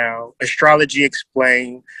 books now: Astrology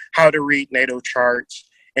Explained, How to Read Natal Charts,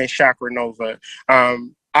 and Chakra Nova.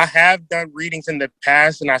 I have done readings in the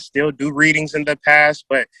past, and I still do readings in the past,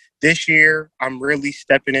 but this year I'm really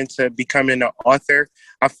stepping into becoming an author.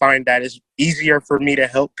 I find that it's easier for me to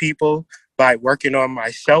help people by working on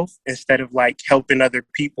myself instead of like helping other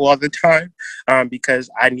people all the time, because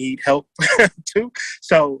I need help too.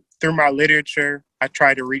 So through my literature, I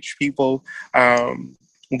try to reach people.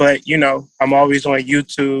 But, I'm always on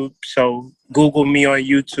YouTube. So Google me on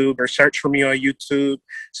YouTube or search for me on YouTube.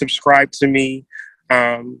 Subscribe to me.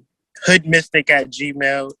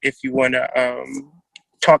 hoodmystic@gmail if you want to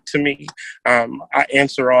talk to me. I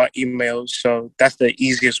answer all emails. So that's the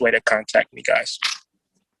easiest way to contact me, guys.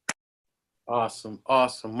 Awesome.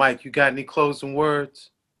 Mike, you got any closing words?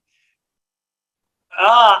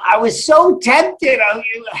 I was so tempted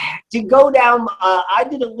to go down. I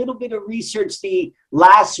did a little bit of research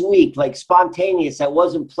last week, like spontaneous. I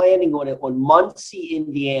wasn't planning on it, on Muncie,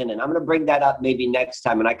 Indiana. And I'm going to bring that up maybe next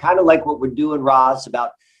time. And I kind of like what we're doing, Ross,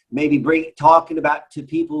 about maybe talking about to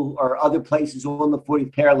people or other places on the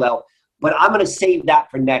 40th parallel. But I'm going to save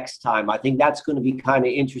that for next time. I think that's going to be kind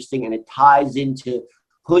of interesting. And it ties into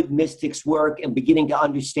Hood Mystics' work and beginning to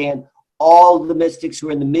understand all the mystics who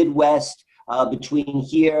are in the Midwest, between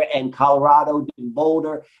here and Colorado and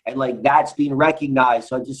Boulder, and like that's being recognized.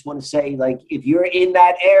 So I just want to say, like, if you're in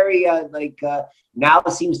that area, like now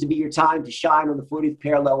seems to be your time to shine on the 40th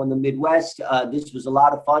parallel in the Midwest. This was a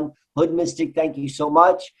lot of fun. Hood Mystic, thank you so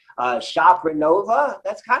much. Chakra Nova,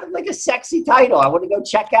 that's kind of like a sexy title. I want to go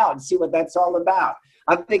check out and see what that's all about.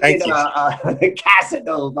 I'm thinking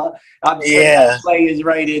Casanova. I'm sure that play is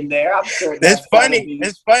right in there. I'm sure it's funny.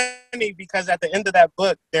 It's funny because at the end of that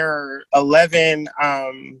book, there are 11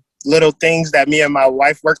 little things that me and my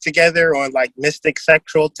wife work together on, like mystic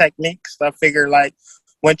sexual techniques. I figure, like,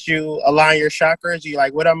 once you align your chakras, you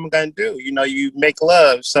like, what am I going to do? You know, you make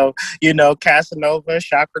love. So, you know, Casanova,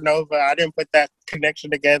 Chakra Nova, I didn't put that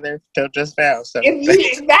connection together till just now. So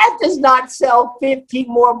if that does not sell 15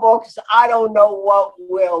 more books, I don't know what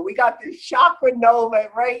will. We got the Chakra Nova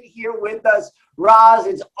right here with us. Roz,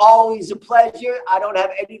 it's always a pleasure. I don't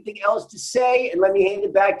have anything else to say. And let me hand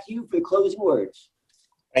it back to you for the closing words.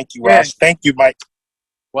 Thank you, Roz. Thank you, Mike.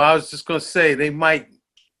 Well, I was just going to say, they might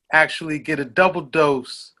actually get a double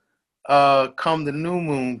dose come the new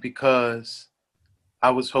moon, because I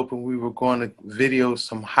was hoping we were going to video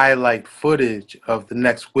some highlight footage of the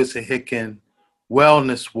next Wissahickon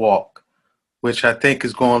Wellness Walk, which I think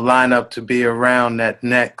is going to line up to be around that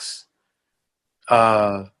next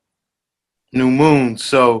new moon.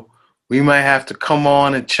 So we might have to come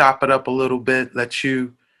on and chop it up a little bit, let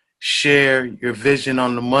you share your vision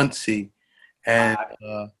on the Muncie, and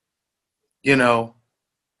you know,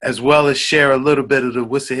 as well as share a little bit of the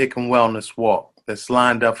Wissahickon Wellness Walk that's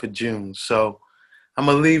lined up for June. So I'm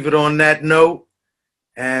going to leave it on that note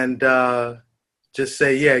and just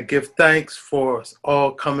say, yeah, give thanks for us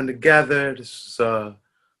all coming together. This is a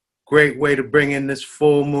great way to bring in this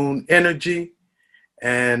full moon energy.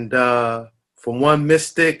 And from one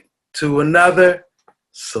mystic to another,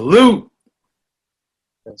 salute.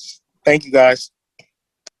 Yes. Thank you, guys.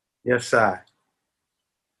 Yes, I.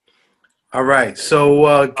 All right. So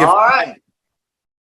all right.